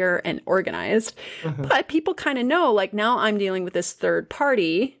and clear and organized. But people kind of know, like, now I'm dealing with this third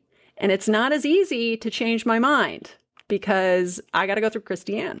party, and it's not as easy to change my mind because I got to go through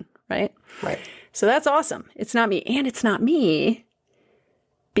Christy Ann. Right? So that's awesome. It's not me. And it's not me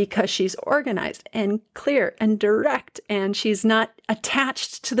because she's organized and clear and direct, and she's not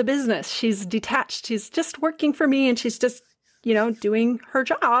attached to the business. She's detached. She's just working for me, and she's just, doing her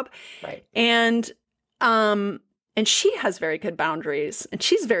job. Right. And she has very good boundaries, and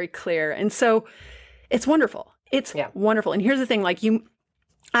she's very clear. And so it's wonderful. It's wonderful. And here's the thing, like,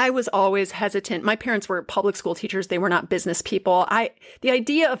 I was always hesitant. My parents were public school teachers. They were not business people. The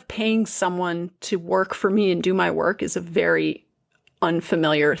idea of paying someone to work for me and do my work is a very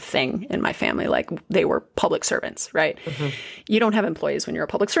unfamiliar thing in my family. Like, they were public servants, right? Mm-hmm. You don't have employees when you're a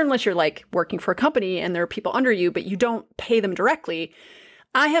public servant unless you're like working for a company and there are people under you, but you don't pay them directly.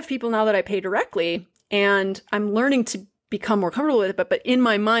 I have people now that I pay directly, and I'm learning to become more comfortable with it. But in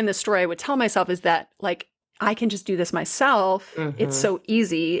my mind, the story I would tell myself is that, like, I can just do this myself. Mm-hmm. It's so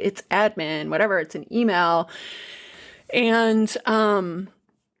easy. It's admin, whatever. It's an email. And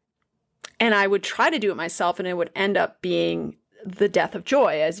I would try to do it myself, and it would end up being the death of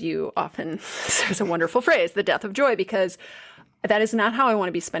joy, as you often, there's a wonderful phrase, the death of joy, because that is not how I want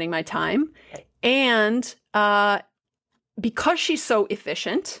to be spending my time. And because she's so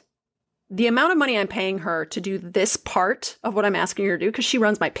efficient, the amount of money I'm paying her to do this part of what I'm asking her to do, because she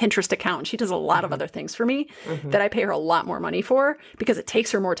runs my Pinterest account and she does a lot of other things for me that I pay her a lot more money for because it takes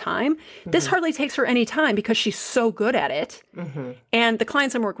her more time. This hardly takes her any time because she's so good at it. And the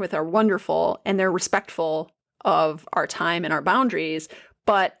clients I'm working with are wonderful and they're respectful of our time and our boundaries.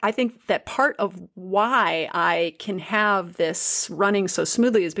 But I think that part of why I can have this running so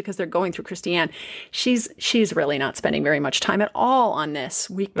smoothly is because they're going through Christiane. She's really not spending very much time at all on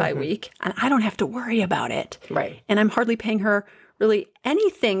this week by week, and I don't have to worry about it. Right. And I'm hardly paying her really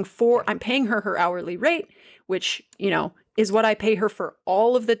anything for, I'm paying her hourly rate, which, is what I pay her for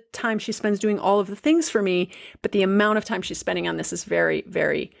all of the time she spends doing all of the things for me. But the amount of time she's spending on this is very,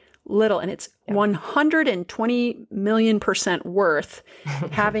 very little, and it's 120 million% worth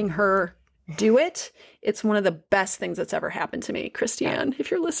having her do it. It's one of the best things that's ever happened to me, Christiane,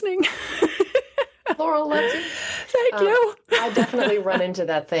 if you're listening. Laurel loves you. Thank you. I definitely run into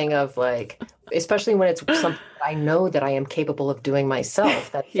that thing of, like, especially when it's something that I know that I am capable of doing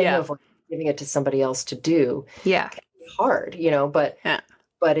myself, that thing of, like, giving it to somebody else to do. Yeah. Can be hard,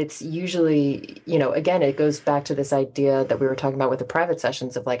 but it's usually, again, it goes back to this idea that we were talking about with the private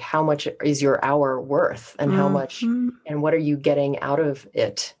sessions of, like, how much is your hour worth and how much, and what are you getting out of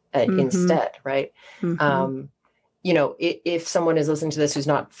it instead, right? If someone is listening to this who's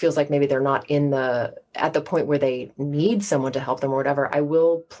feels like maybe they're not at the point where they need someone to help them or whatever, I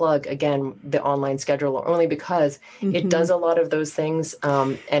will plug, again, the online scheduler, only because it does a lot of those things,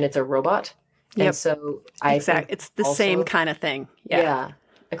 and it's a robot. Yep. And so it's the same kind of thing. Yeah.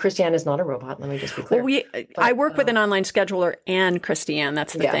 Christiane is not a robot. Let me just be clear. Well, I work with an online scheduler and Christiane.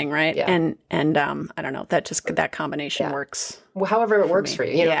 That's the thing, right? Yeah. And I don't know. That combination works. Well, however it works for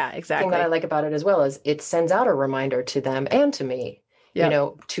you. Yeah, exactly. The thing that I like about it as well is it sends out a reminder to them and to me.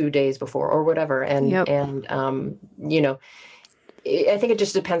 2 days before or whatever. And I think it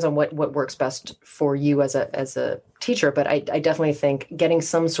just depends on what works best for you as a teacher. But I definitely think getting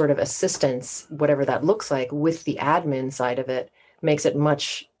some sort of assistance, whatever that looks like, with the admin side of it makes it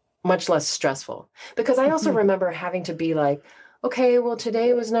much, much less stressful. Because I also remember having to be like, okay, well,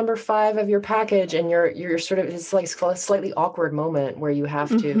 today was number 5 of your package, and you're sort of, it's like a slightly awkward moment where you have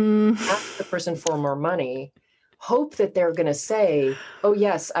to ask the person for more money, hope that they're going to say, oh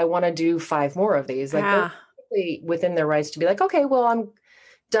yes, I want to do 5 more of these. Like, they're completely within their rights to be like, okay, well, I'm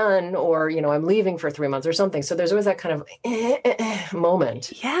done, or I'm leaving for 3 months or something. So there's always that kind of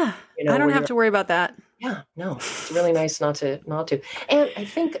moment. Yeah, I don't have to worry about that. Yeah, no, it's really nice not to. And I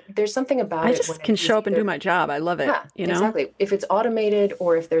think there's something about it. I just can show up and do my job. I love it. Yeah, exactly. If it's automated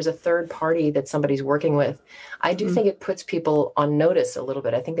or if there's a third party that somebody's working with, I do think it puts people on notice a little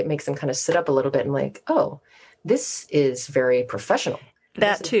bit. I think it makes them kind of sit up a little bit and like, oh, this is very professional.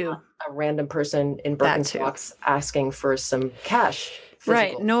 That too. A random person in Birkenstocks asking for some cash.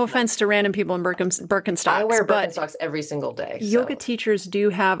 Right. No offense to random people in Birkenstocks. I wear Birkenstocks every single day. Yoga teachers do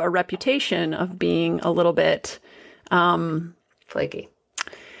have a reputation of being a little bit flaky.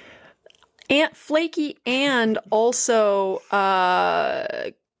 And flaky, and also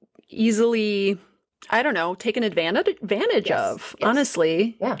easily, I don't know, taken advantage of,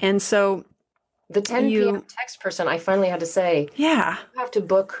 honestly. Yeah. And so the 10 p.m. text person, I finally had to say, you have to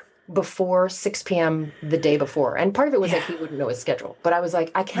book before 6 p.m. the day before. And part of it was that he wouldn't know his schedule. But I was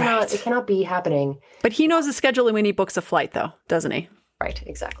like, it cannot be happening. But he knows his schedule when he books a flight, though, doesn't he? Right,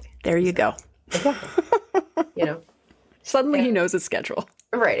 exactly. There you go. Exactly. Suddenly he knows his schedule.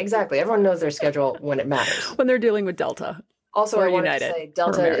 Right, exactly. Everyone knows their schedule when it matters. When they're dealing with Delta. Also, I wanted to say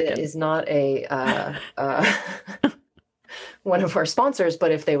Delta is not a one of our sponsors,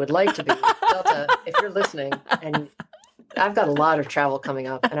 but if they would like to be, Delta, if you're listening, and I've got a lot of travel coming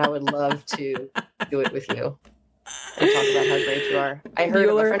up, and I would love to do it with you and talk about how great you are. I heard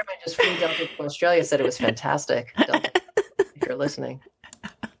a friend of mine just flew Delta to Australia, said it was fantastic. Delta, if you're listening.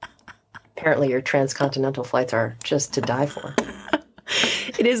 Apparently your transcontinental flights are just to die for.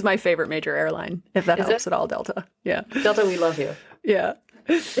 It is my favorite major airline, if that helps at all, Delta. Yeah. Delta, we love you. Yeah.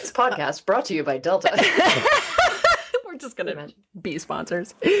 This podcast brought to you by Delta. We're just going to be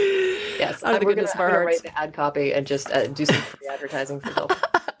sponsors. Yes. Out of the goodness of our hearts. Write the ad copy and just do some free advertising for Delta.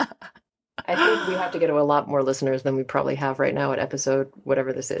 I think we have to get to a lot more listeners than we probably have right now at episode,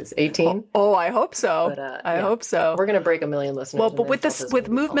 whatever this is, 18? Oh, I hope so. But, I hope so. We're going to break 1 million listeners. Well, but with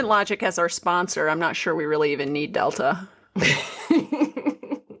Movement Logic as our sponsor, I'm not sure we really even need Delta.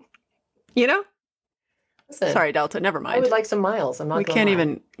 You know? Listen, sorry, Delta. Never mind. I would like some miles. I'm not. We can't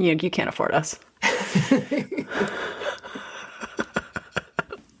even. You can't afford us.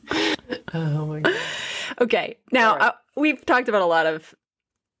 Oh my God. Okay. Now we've talked about a lot of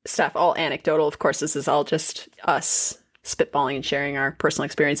stuff, all anecdotal. Of course, this is all just us spitballing and sharing our personal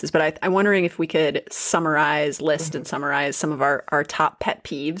experiences. But I'm wondering if we could list and summarize some of our top pet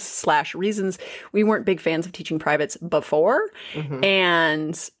peeves / reasons we weren't big fans of teaching privates before.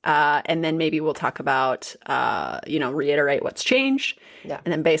 And then maybe we'll talk about, reiterate what's changed. Yeah.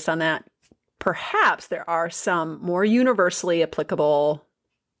 And then based on that, perhaps there are some more universally applicable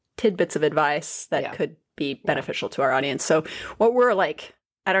tidbits of advice that could be beneficial to our audience. So what we're like,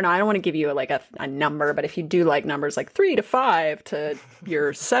 I don't know. I don't want to give you a number, but if you do like numbers like 3 to 5 to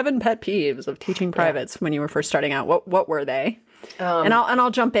your 7 pet peeves of teaching privates when you were first starting out, what were they? And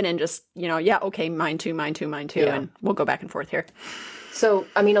I'll jump in and just, okay, mine too, yeah. And we'll go back and forth here. So,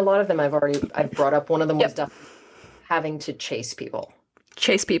 I mean, a lot of them I've brought up. One of them was definitely having to chase people.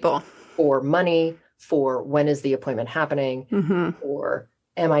 For money, for when is the appointment happening, or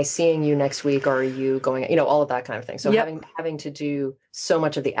am I seeing you next week, or are you going, all of that kind of thing. So having to do so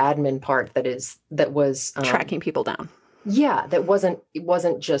much of the admin part that was tracking people down. Yeah. It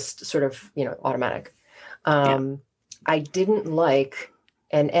wasn't just sort of, automatic. I didn't like,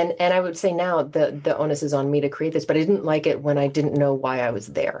 and I would say now the onus is on me to create this, but I didn't like it when I didn't know why I was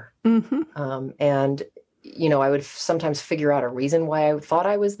there. And I would sometimes figure out a reason why I thought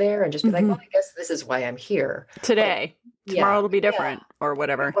I was there and just be like, well, I guess this is why I'm here today. Tomorrow it'll be different or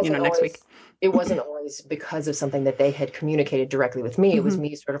whatever, next week. It wasn't always because of something that they had communicated directly with me. It was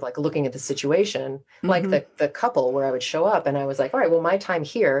me sort of like looking at the situation, like the couple where I would show up and I was like, all right, well, my time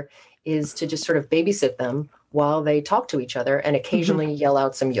here is to just sort of babysit them while they talk to each other and occasionally yell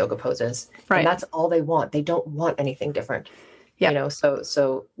out some yoga poses. Right. And that's all they want. They don't want anything different. Yep.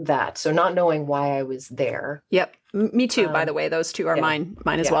 So not knowing why I was there. Yep. Me too, by the way. Those two are mine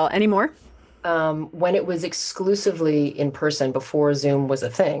as well. Any more? When it was exclusively in person before Zoom was a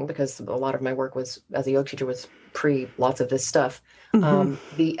thing, because a lot of my work was as a yoga teacher was pre lots of this stuff,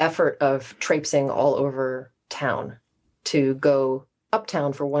 the effort of traipsing all over town to go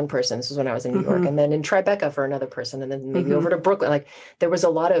uptown for one person. This was when I was in New York, and then in Tribeca for another person, and then maybe over to Brooklyn. Like there was a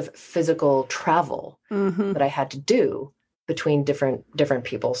lot of physical travel that I had to do between different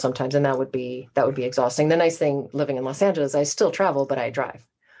people sometimes, and that would be exhausting. The nice thing living in Los Angeles, I still travel, but I drive,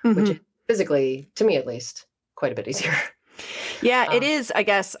 which is physically, to me at least, quite a bit easier. Yeah, it is, I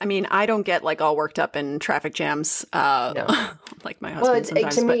guess. I mean, I don't get all worked up in traffic jams like my husband. Well,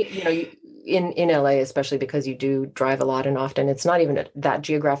 sometimes, to me, in LA, especially because you do drive a lot and often, it's not even that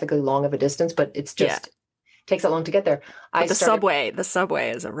geographically long of a distance, but it's just takes that long to get there. But the subway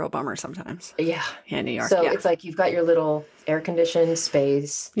is a real bummer sometimes. Yeah. In New York. So it's like you've got your little air-conditioned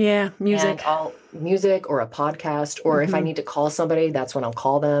space. Yeah, music. And music or a podcast, or if I need to call somebody, that's when I'll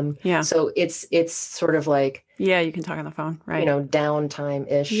call them. Yeah. So it's sort of like... Yeah, you can talk on the phone, right?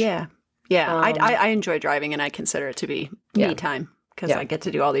 Downtime-ish. Yeah. Yeah, I enjoy driving, and I consider it to to be me time. Because I get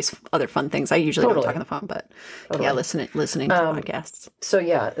to do all these other fun things. I usually don't talk on the phone, but listening to podcasts. So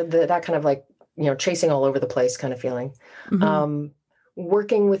that kind of like, chasing all over the place kind of feeling.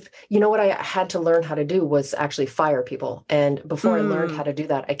 Working with, what I had to learn how to do was actually fire people. And before I learned how to do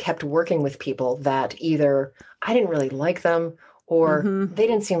that, I kept working with people that either I didn't really like them or they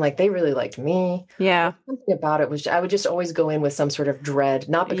didn't seem like they really liked me. Yeah. Something about it was, I would just always go in with some sort of dread,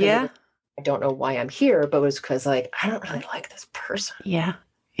 not because I don't know why I'm here, but it was because I don't really like this person. Yeah.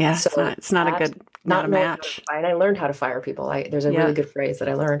 Yeah. So it's not a match. And I learned how to fire people. There's a really good phrase that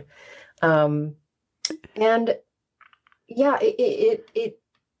I learned.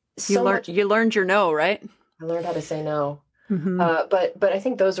 You learned your no, right? I learned how to say no. But I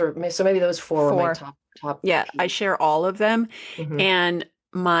think those are, so maybe those four were my top. Yeah. I share all of them. And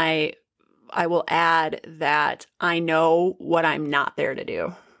I will add that I know what I'm not there to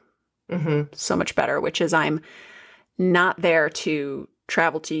do so much better, which is I'm not there to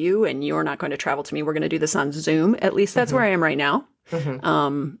travel to you and you're not going to travel to me. We're going to do this on Zoom. At least that's where I am right now.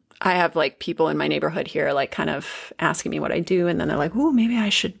 I have like people in my neighborhood here, like kind of asking me what I do. And then they're like, oh, maybe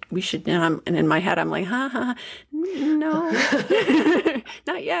we should. And in my head, I'm like, no,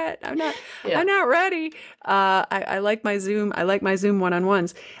 not yet. I'm not ready. I like my Zoom. I like my Zoom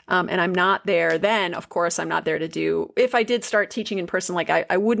one-on-ones. And I'm not there. Then of course I'm not there to do, if I did start teaching in person, like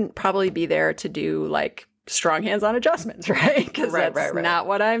I wouldn't probably be there to do like strong hands-on adjustments, right? Because that's not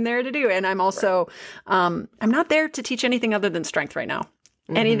what I'm there to do. And I'm also, I'm not there to teach anything other than strength right now.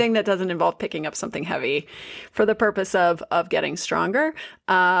 Anything that doesn't involve picking up something heavy for the purpose of getting stronger.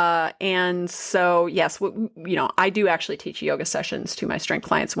 And so, yes, I do actually teach yoga sessions to my strength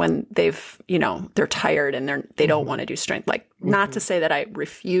clients when they're tired and they don't want to do strength. Like, not to say that I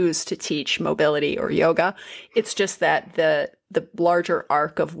refuse to teach mobility or yoga. It's just that the larger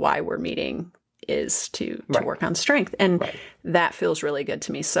arc of why we're meeting is to work on strength. And that feels really good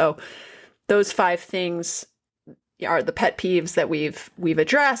to me. So those 5 things are the pet peeves that we've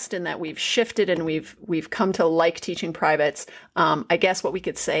addressed and that we've shifted, and we've come to like teaching privates. I guess what we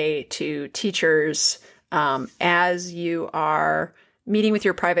could say to teachers as you are meeting with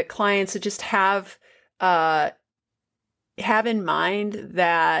your private clients, to just have in mind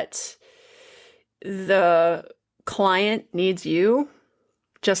that the client needs you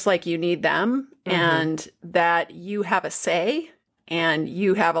just like you need them, and that you have a say and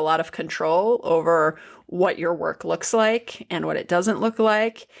you have a lot of control over what your work looks like and what it doesn't look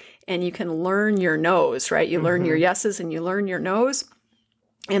like. And you can learn your no's, right? You learn your yeses and you learn your no's.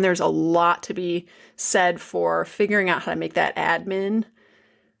 And there's a lot to be said for figuring out how to make that admin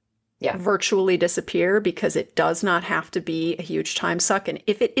virtually disappear, because it does not have to be a huge time suck. And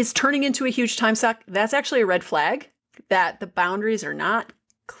if it is turning into a huge time suck, that's actually a red flag that the boundaries are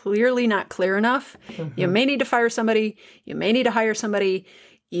clearly not clear enough. You may need to fire somebody. You may need to hire somebody.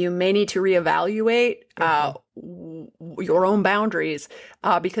 You may need to reevaluate your own boundaries,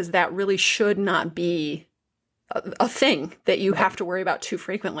 because that really should not be a thing that you have to worry about too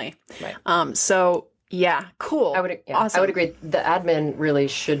frequently. Right. So yeah, cool. Awesome. I would agree. The admin really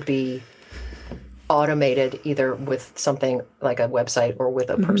should be automated, either with something like a website or with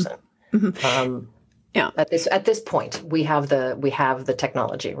a person. At this point, we have the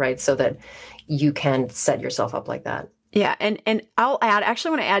technology, right? So that you can set yourself up like that. Yeah. And I'll want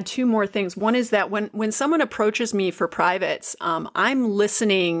to add 2 more things. One is that when someone approaches me for privates, I'm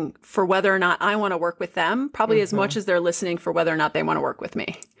listening for whether or not I want to work with them, probably as much as they're listening for whether or not they want to work with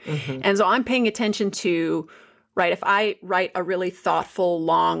me. And so I'm paying attention to, right, if I write a really thoughtful,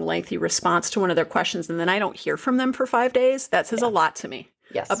 long, lengthy response to one of their questions and then I don't hear from them for 5 days, that says a lot to me.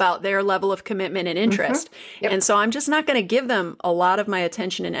 Yes. About their level of commitment and interest. Yep. And so I'm just not going to give them a lot of my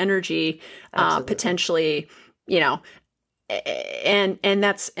attention and energy, potentially, and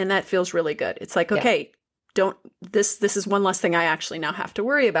that feels really good. It's like, okay, this is one less thing I actually now have to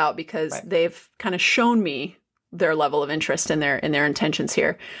worry about, because they've kind of shown me their level of interest and their intentions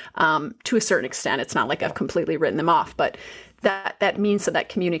here. To a certain extent, it's not like I've completely written them off, but that means that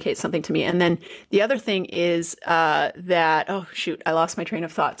communicates something to me. And then the other thing is that, oh shoot, I lost my train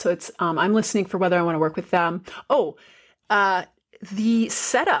of thought. So it's, I'm listening for whether I want to work with them. The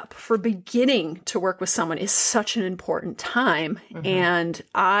setup for beginning to work with someone is such an important time. And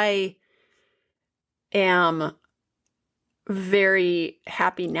I am very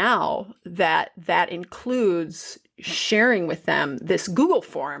happy now that includes sharing with them this Google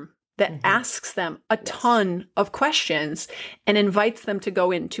form that asks them a ton of questions and invites them to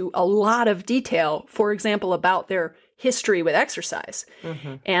go into a lot of detail, for example, about their history with exercise.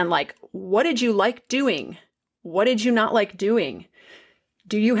 And like, what did you like doing? What did you not like doing?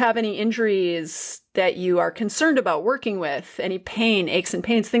 Do you have any injuries that you are concerned about working with? Any pain, aches and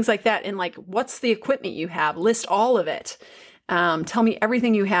pains, things like that? And like, what's the equipment you have? List all of it. Tell me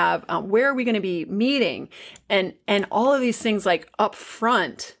everything you have. Where are we going to be meeting? And all of these things like up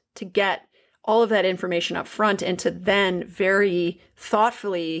front, to get all of that information up front and to then very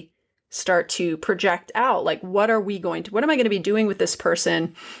thoughtfully start to project out, like, what am I going to be doing with this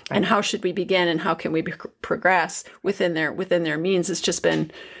person, and how should we begin, and how can we progress within their means? It's just been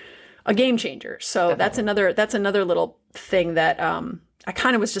a game changer. So that's another little thing that, I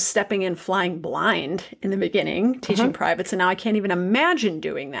kind of was just stepping in flying blind in the beginning, teaching privates. And now I can't even imagine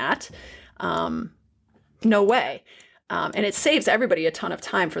doing that. No way. And it saves everybody a ton of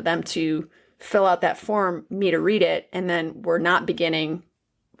time for them to fill out that form, me to read it, and then we're not beginning,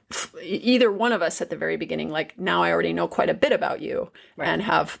 either one of us at the very beginning, like, now I already know quite a bit about you and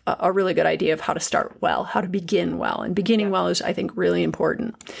have a really good idea of how to start well, how to begin well. And beginning well is, I think, really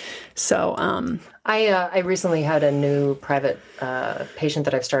important. So I recently had a new private patient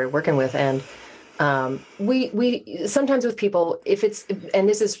that I've started working with, and We sometimes with people, if it's, and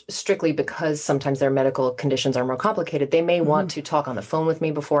this is strictly because sometimes their medical conditions are more complicated, they may want to talk on the phone with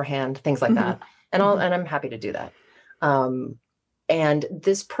me beforehand, things like that. And I'm happy to do that. And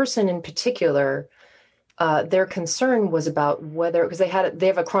this person in particular, their concern was about whether, because they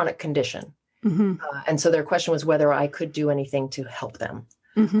have a chronic condition. And so their question was whether I could do anything to help them.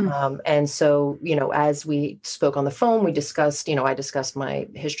 And so, as we spoke on the phone, we discussed, I discussed my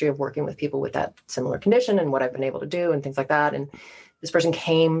history of working with people with that similar condition and what I've been able to do and things like that. And this person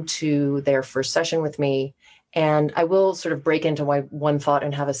came to their first session with me. And I will sort of break into my one thought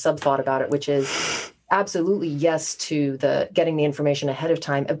and have a sub thought about it, which is absolutely yes to the getting the information ahead of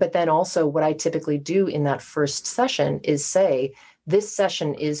time. But then also what I typically do in that first session is say, this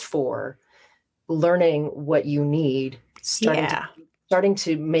session is for learning what you need, starting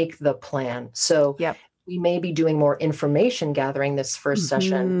to make the plan. So we may be doing more information gathering this first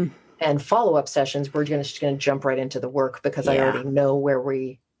session, and follow-up sessions, we're just going to jump right into the work because I already know where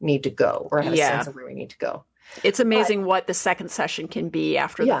we need to go, or have a sense of where we need to go. It's amazing what the second session can be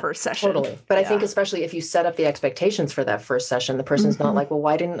after the first session. Totally. But I think especially if you set up the expectations for that first session, the person's not like, well,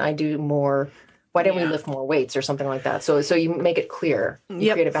 why didn't I do more? Why didn't we lift more weights or something like that? So you make it clear,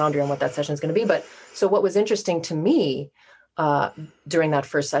 you create a boundary on what that session is going to be. But so what was interesting to me during that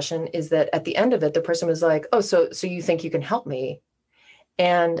first session is that at the end of it, the person was like, oh, so you think you can help me?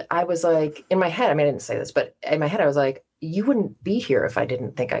 And I was like, in my head, I mean, I didn't say this, but in my head, I was like, you wouldn't be here if I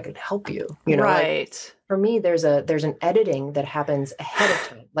didn't think I could help you. Right. Like, for me, there's an editing that happens ahead of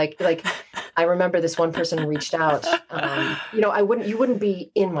time. Like I remember this one person reached out. You wouldn't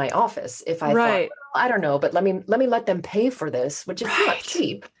be in my office if I thought, well, I don't know, but let me let them pay for this, which is not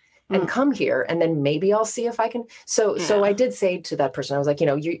cheap, and come here, and then maybe I'll see if I can. So I did say to that person, I was like,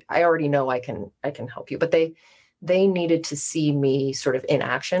 I already know I can help you, but they needed to see me sort of in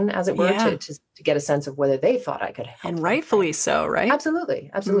action, as it were, to get a sense of whether they thought I could help. And rightfully so, right?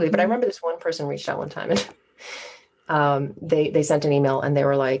 Absolutely. But I remember this one person reached out one time, and they sent an email, and they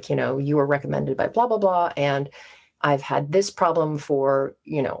were like, you were recommended by blah, blah, blah. And I've had this problem for,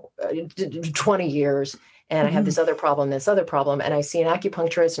 20 years. And I have this other problem. And I see an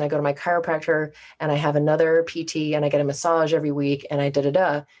acupuncturist, and I go to my chiropractor, and I have another PT, and I get a massage every week, and I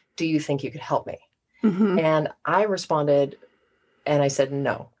do you think you could help me? And I responded, and I said,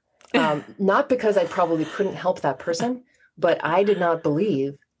 no, not because I probably couldn't help that person, but I did not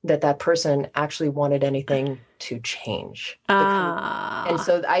believe that person actually wanted anything to change. And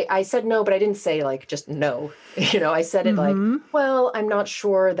so I said no, but I didn't say like, just no, I said it like, well, I'm not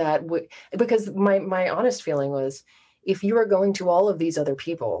sure that because my honest feeling was, if you are going to all of these other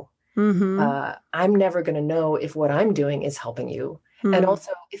people, I'm never going to know if what I'm doing is helping you. And also,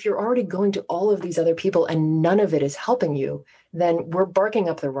 if you're already going to all of these other people and none of it is helping you, then we're barking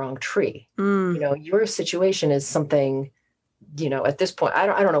up the wrong tree. Your situation is something, at this point, I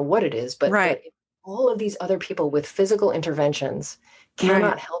don't know what it is, but all of these other people with physical interventions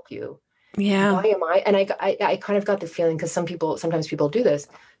cannot help you. Yeah. Why am I? And I kind of got the feeling, because sometimes people do this,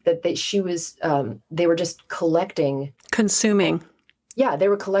 that they were just consuming. Yeah, they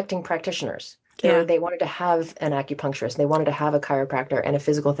were collecting practitioners. They wanted to have an acupuncturist. They wanted to have a chiropractor and a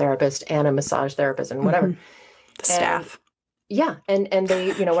physical therapist and a massage therapist and whatever. The staff. Yeah. And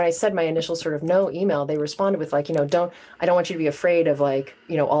they, when I said my initial sort of no email, they responded with like, I don't want you to be afraid of like,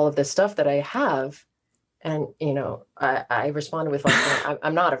 all of this stuff that I have. And, I responded with like,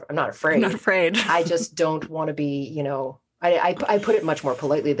 I'm not afraid. I'm not afraid. I just don't want to be, I put it much more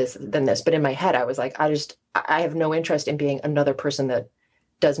politely than this, but in my head, I was like, I have no interest in being another person that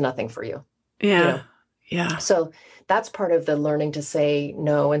does nothing for you. Yeah. Yeah. So that's part of the learning to say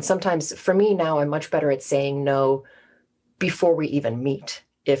no. And sometimes for me now, I'm much better at saying no before we even meet.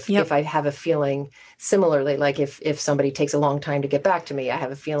 If I have a feeling similarly, like if somebody takes a long time to get back to me, I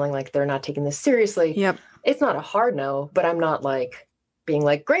have a feeling like they're not taking this seriously. Yep. It's not a hard no, but I'm not like being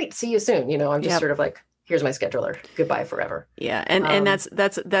like, great, see you soon. I'm just sort of like, here's my scheduler. Goodbye forever. Yeah. And that's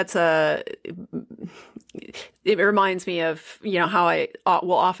it reminds me of, how I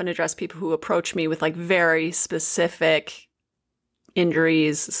will often address people who approach me with like very specific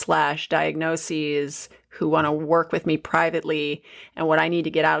injuries / diagnoses, who want to work with me privately. And what I need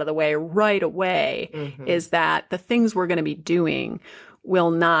to get out of the way right away is that the things we're going to be doing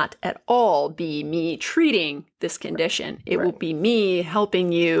will not at all be me treating this condition. It will be me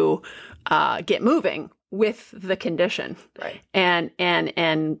helping you get moving with the condition. Right.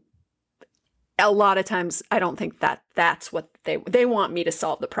 And a lot of times I don't think that's what they want me to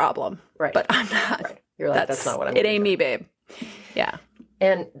solve the problem. Right. But I'm not. Right. You're like, that's not what I'm doing. It ain't me, babe. Yeah.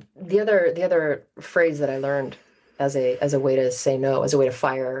 And the other phrase that I learned as a way to say no, as a way to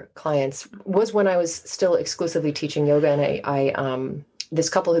fire clients, was when I was still exclusively teaching yoga. And I this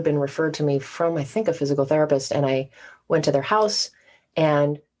couple had been referred to me from, I think, a physical therapist, and I went to their house,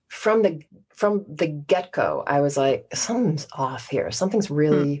 and from the get-go, I was like, something's off here. Something's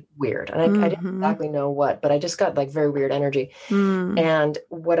really weird. And I didn't exactly know what, but I just got like very weird energy. And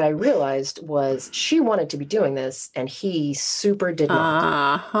what I realized was she wanted to be doing this, and he super did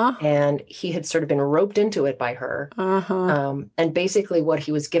not. And he had sort of been roped into it by her. And basically what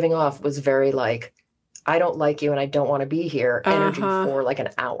he was giving off was very like, I don't like you and I don't want to be here energy for like an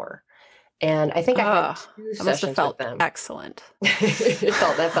hour. And I think I had 2 sessions with them. Excellent.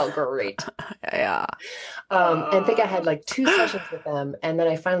 That felt great. Yeah. And I think I had like 2 sessions with them. And then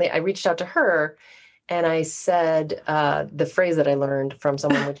I reached out to her and I said the phrase that I learned from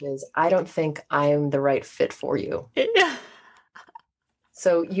someone, which is, I don't think I'm the right fit for you. Yeah.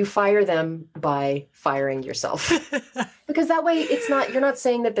 So you fire them by firing yourself. Because that way you're not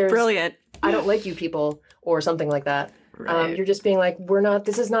saying that there's brilliant, I don't like you people or something like that. Right. You're just being like,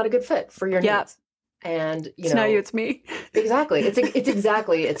 this is not a good fit for your needs. And it's not you, it's me. Exactly. It's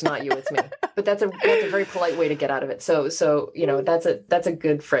exactly, it's not you, it's me. But that's a very polite way to get out of it. So that's a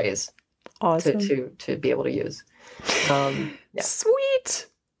good phrase. Awesome. to be able to use. Yeah. Sweet.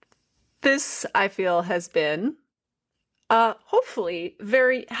 This, I feel, has been hopefully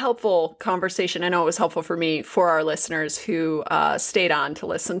very helpful conversation. I know it was helpful for me, for our listeners who stayed on to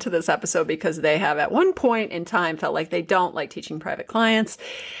listen to this episode, because they have at one point in time felt like they don't like teaching private clients.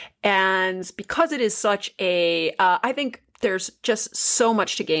 And because it is such a, I think there's just so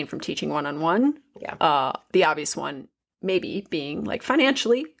much to gain from teaching one-on-one. Yeah. The obvious one maybe being like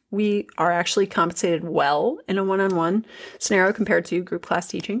financially, we are actually compensated well in a one-on-one scenario compared to group class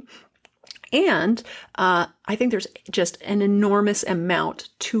teaching. And I think there's just an enormous amount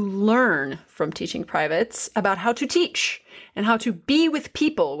to learn from teaching privates about how to teach and how to be with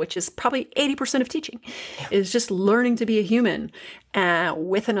people, which is probably 80% of teaching, is just learning to be a human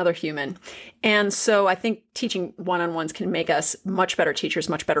with another human. And so I think teaching one-on-ones can make us much better teachers,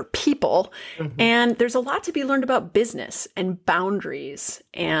 much better people. And there's a lot to be learned about business and boundaries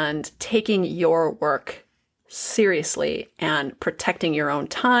and taking your work seriously and protecting your own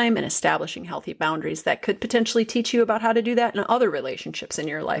time and establishing healthy boundaries that could potentially teach you about how to do that in other relationships in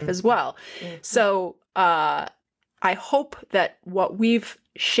your life as well. So I hope that what we've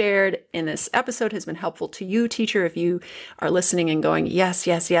shared in this episode has been helpful to you, teacher, if you are listening and going, yes,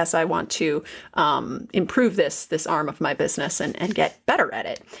 I want to improve this arm of my business and get better at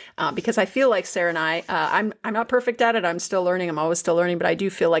it. Because I feel like Sarah and I'm not perfect at it. I'm still learning. I'm always still learning, but I do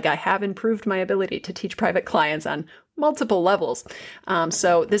feel like I have improved my ability to teach private clients on multiple levels.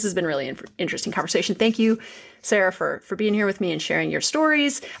 So this has been really interesting conversation. Thank you, Sarah, for being here with me and sharing your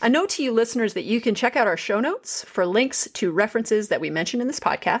stories. A note to you listeners that you can check out our show notes for links to references that we mentioned in this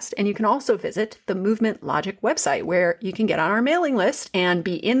podcast. And you can also visit the Movement Logic website, where you can get on our mailing list and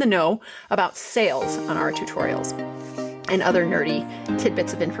be in the know about sales on our tutorials and other nerdy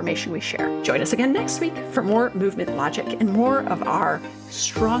tidbits of information we share. Join us again next week for more Movement Logic and more of our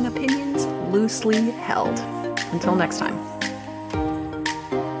strong opinions loosely held. Until next time.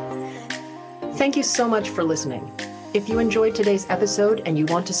 Thank you so much for listening. If you enjoyed today's episode and you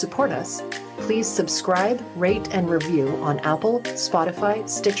want to support us, please subscribe, rate, and review on Apple, Spotify,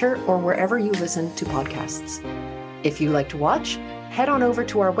 Stitcher, or wherever you listen to podcasts. If you like to watch, head on over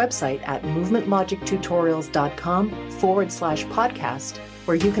to our website at movementlogictutorials.com/podcast,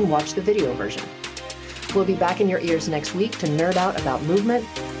 where you can watch the video version. We'll be back in your ears next week to nerd out about movement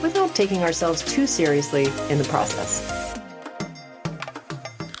without taking ourselves too seriously in the process.